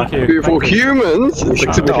cap. I like you. Beautiful humans. I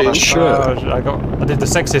did the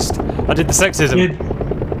sexist. I did the sexism.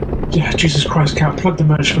 Yeah, Jesus Christ, Cap, plug the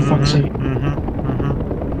merch for fuck's sake.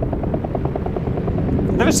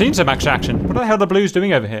 Never seen so much action. What the hell are the Blues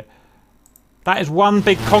doing over here? That is one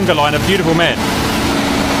big conga line of beautiful men.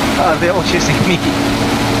 They're all chasing me.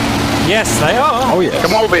 Yes, they are. Oh yeah.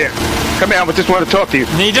 Come over here. Come here, I just want to talk to you.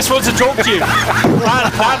 And he just wants to talk to you.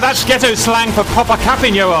 That's ghetto slang for pop a cap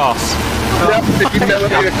in your ass. If you never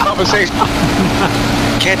made a conversation.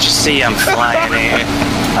 Can't you see I'm flying here?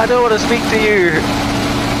 I don't want to speak to you.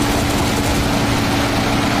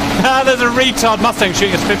 There's a retard Mustang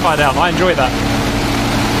shooting a Spitfire down. I enjoy that.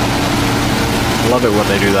 Love it when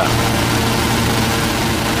they do that.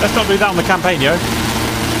 Let's not do that on the campaign, yo.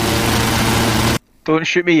 Don't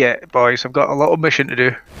shoot me yet, boys. I've got a little mission to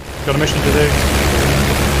do. Got a mission to do.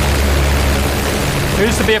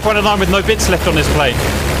 Who's the BF-109 with no bits left on his plane?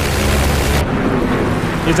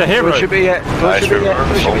 He's a hero. Don't shoot me yet. Don't shoot me yet.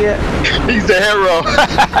 Don't shoot me yet. He's the hero.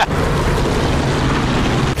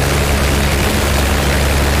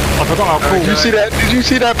 I forgot how cool. Did you see that? Did you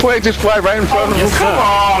see that plane just fly right in front of him? Yes, Come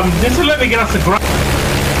on, just let me get off the ground.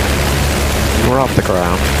 We're off the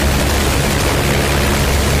ground.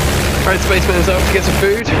 Alright, Spaceman's out to get some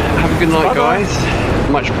food. Have a good night, guys.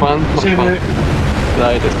 Much fun. Much See you, fun. mate.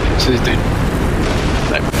 Later. See you, dude.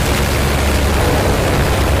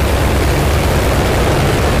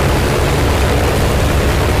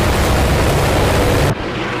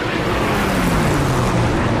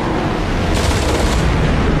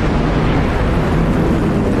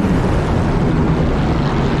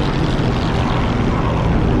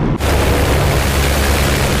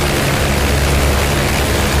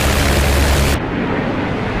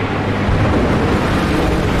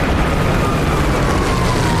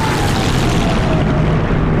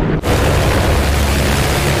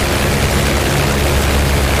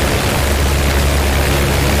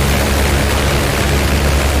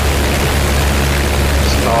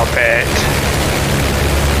 Stop it.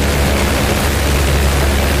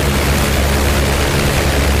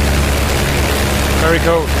 Very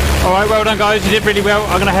cool. Alright, well done guys, you did really well.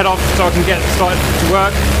 I'm going to head off so I can get started to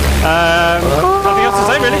work. Nothing else to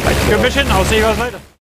say really. Good mission, I'll see you guys later.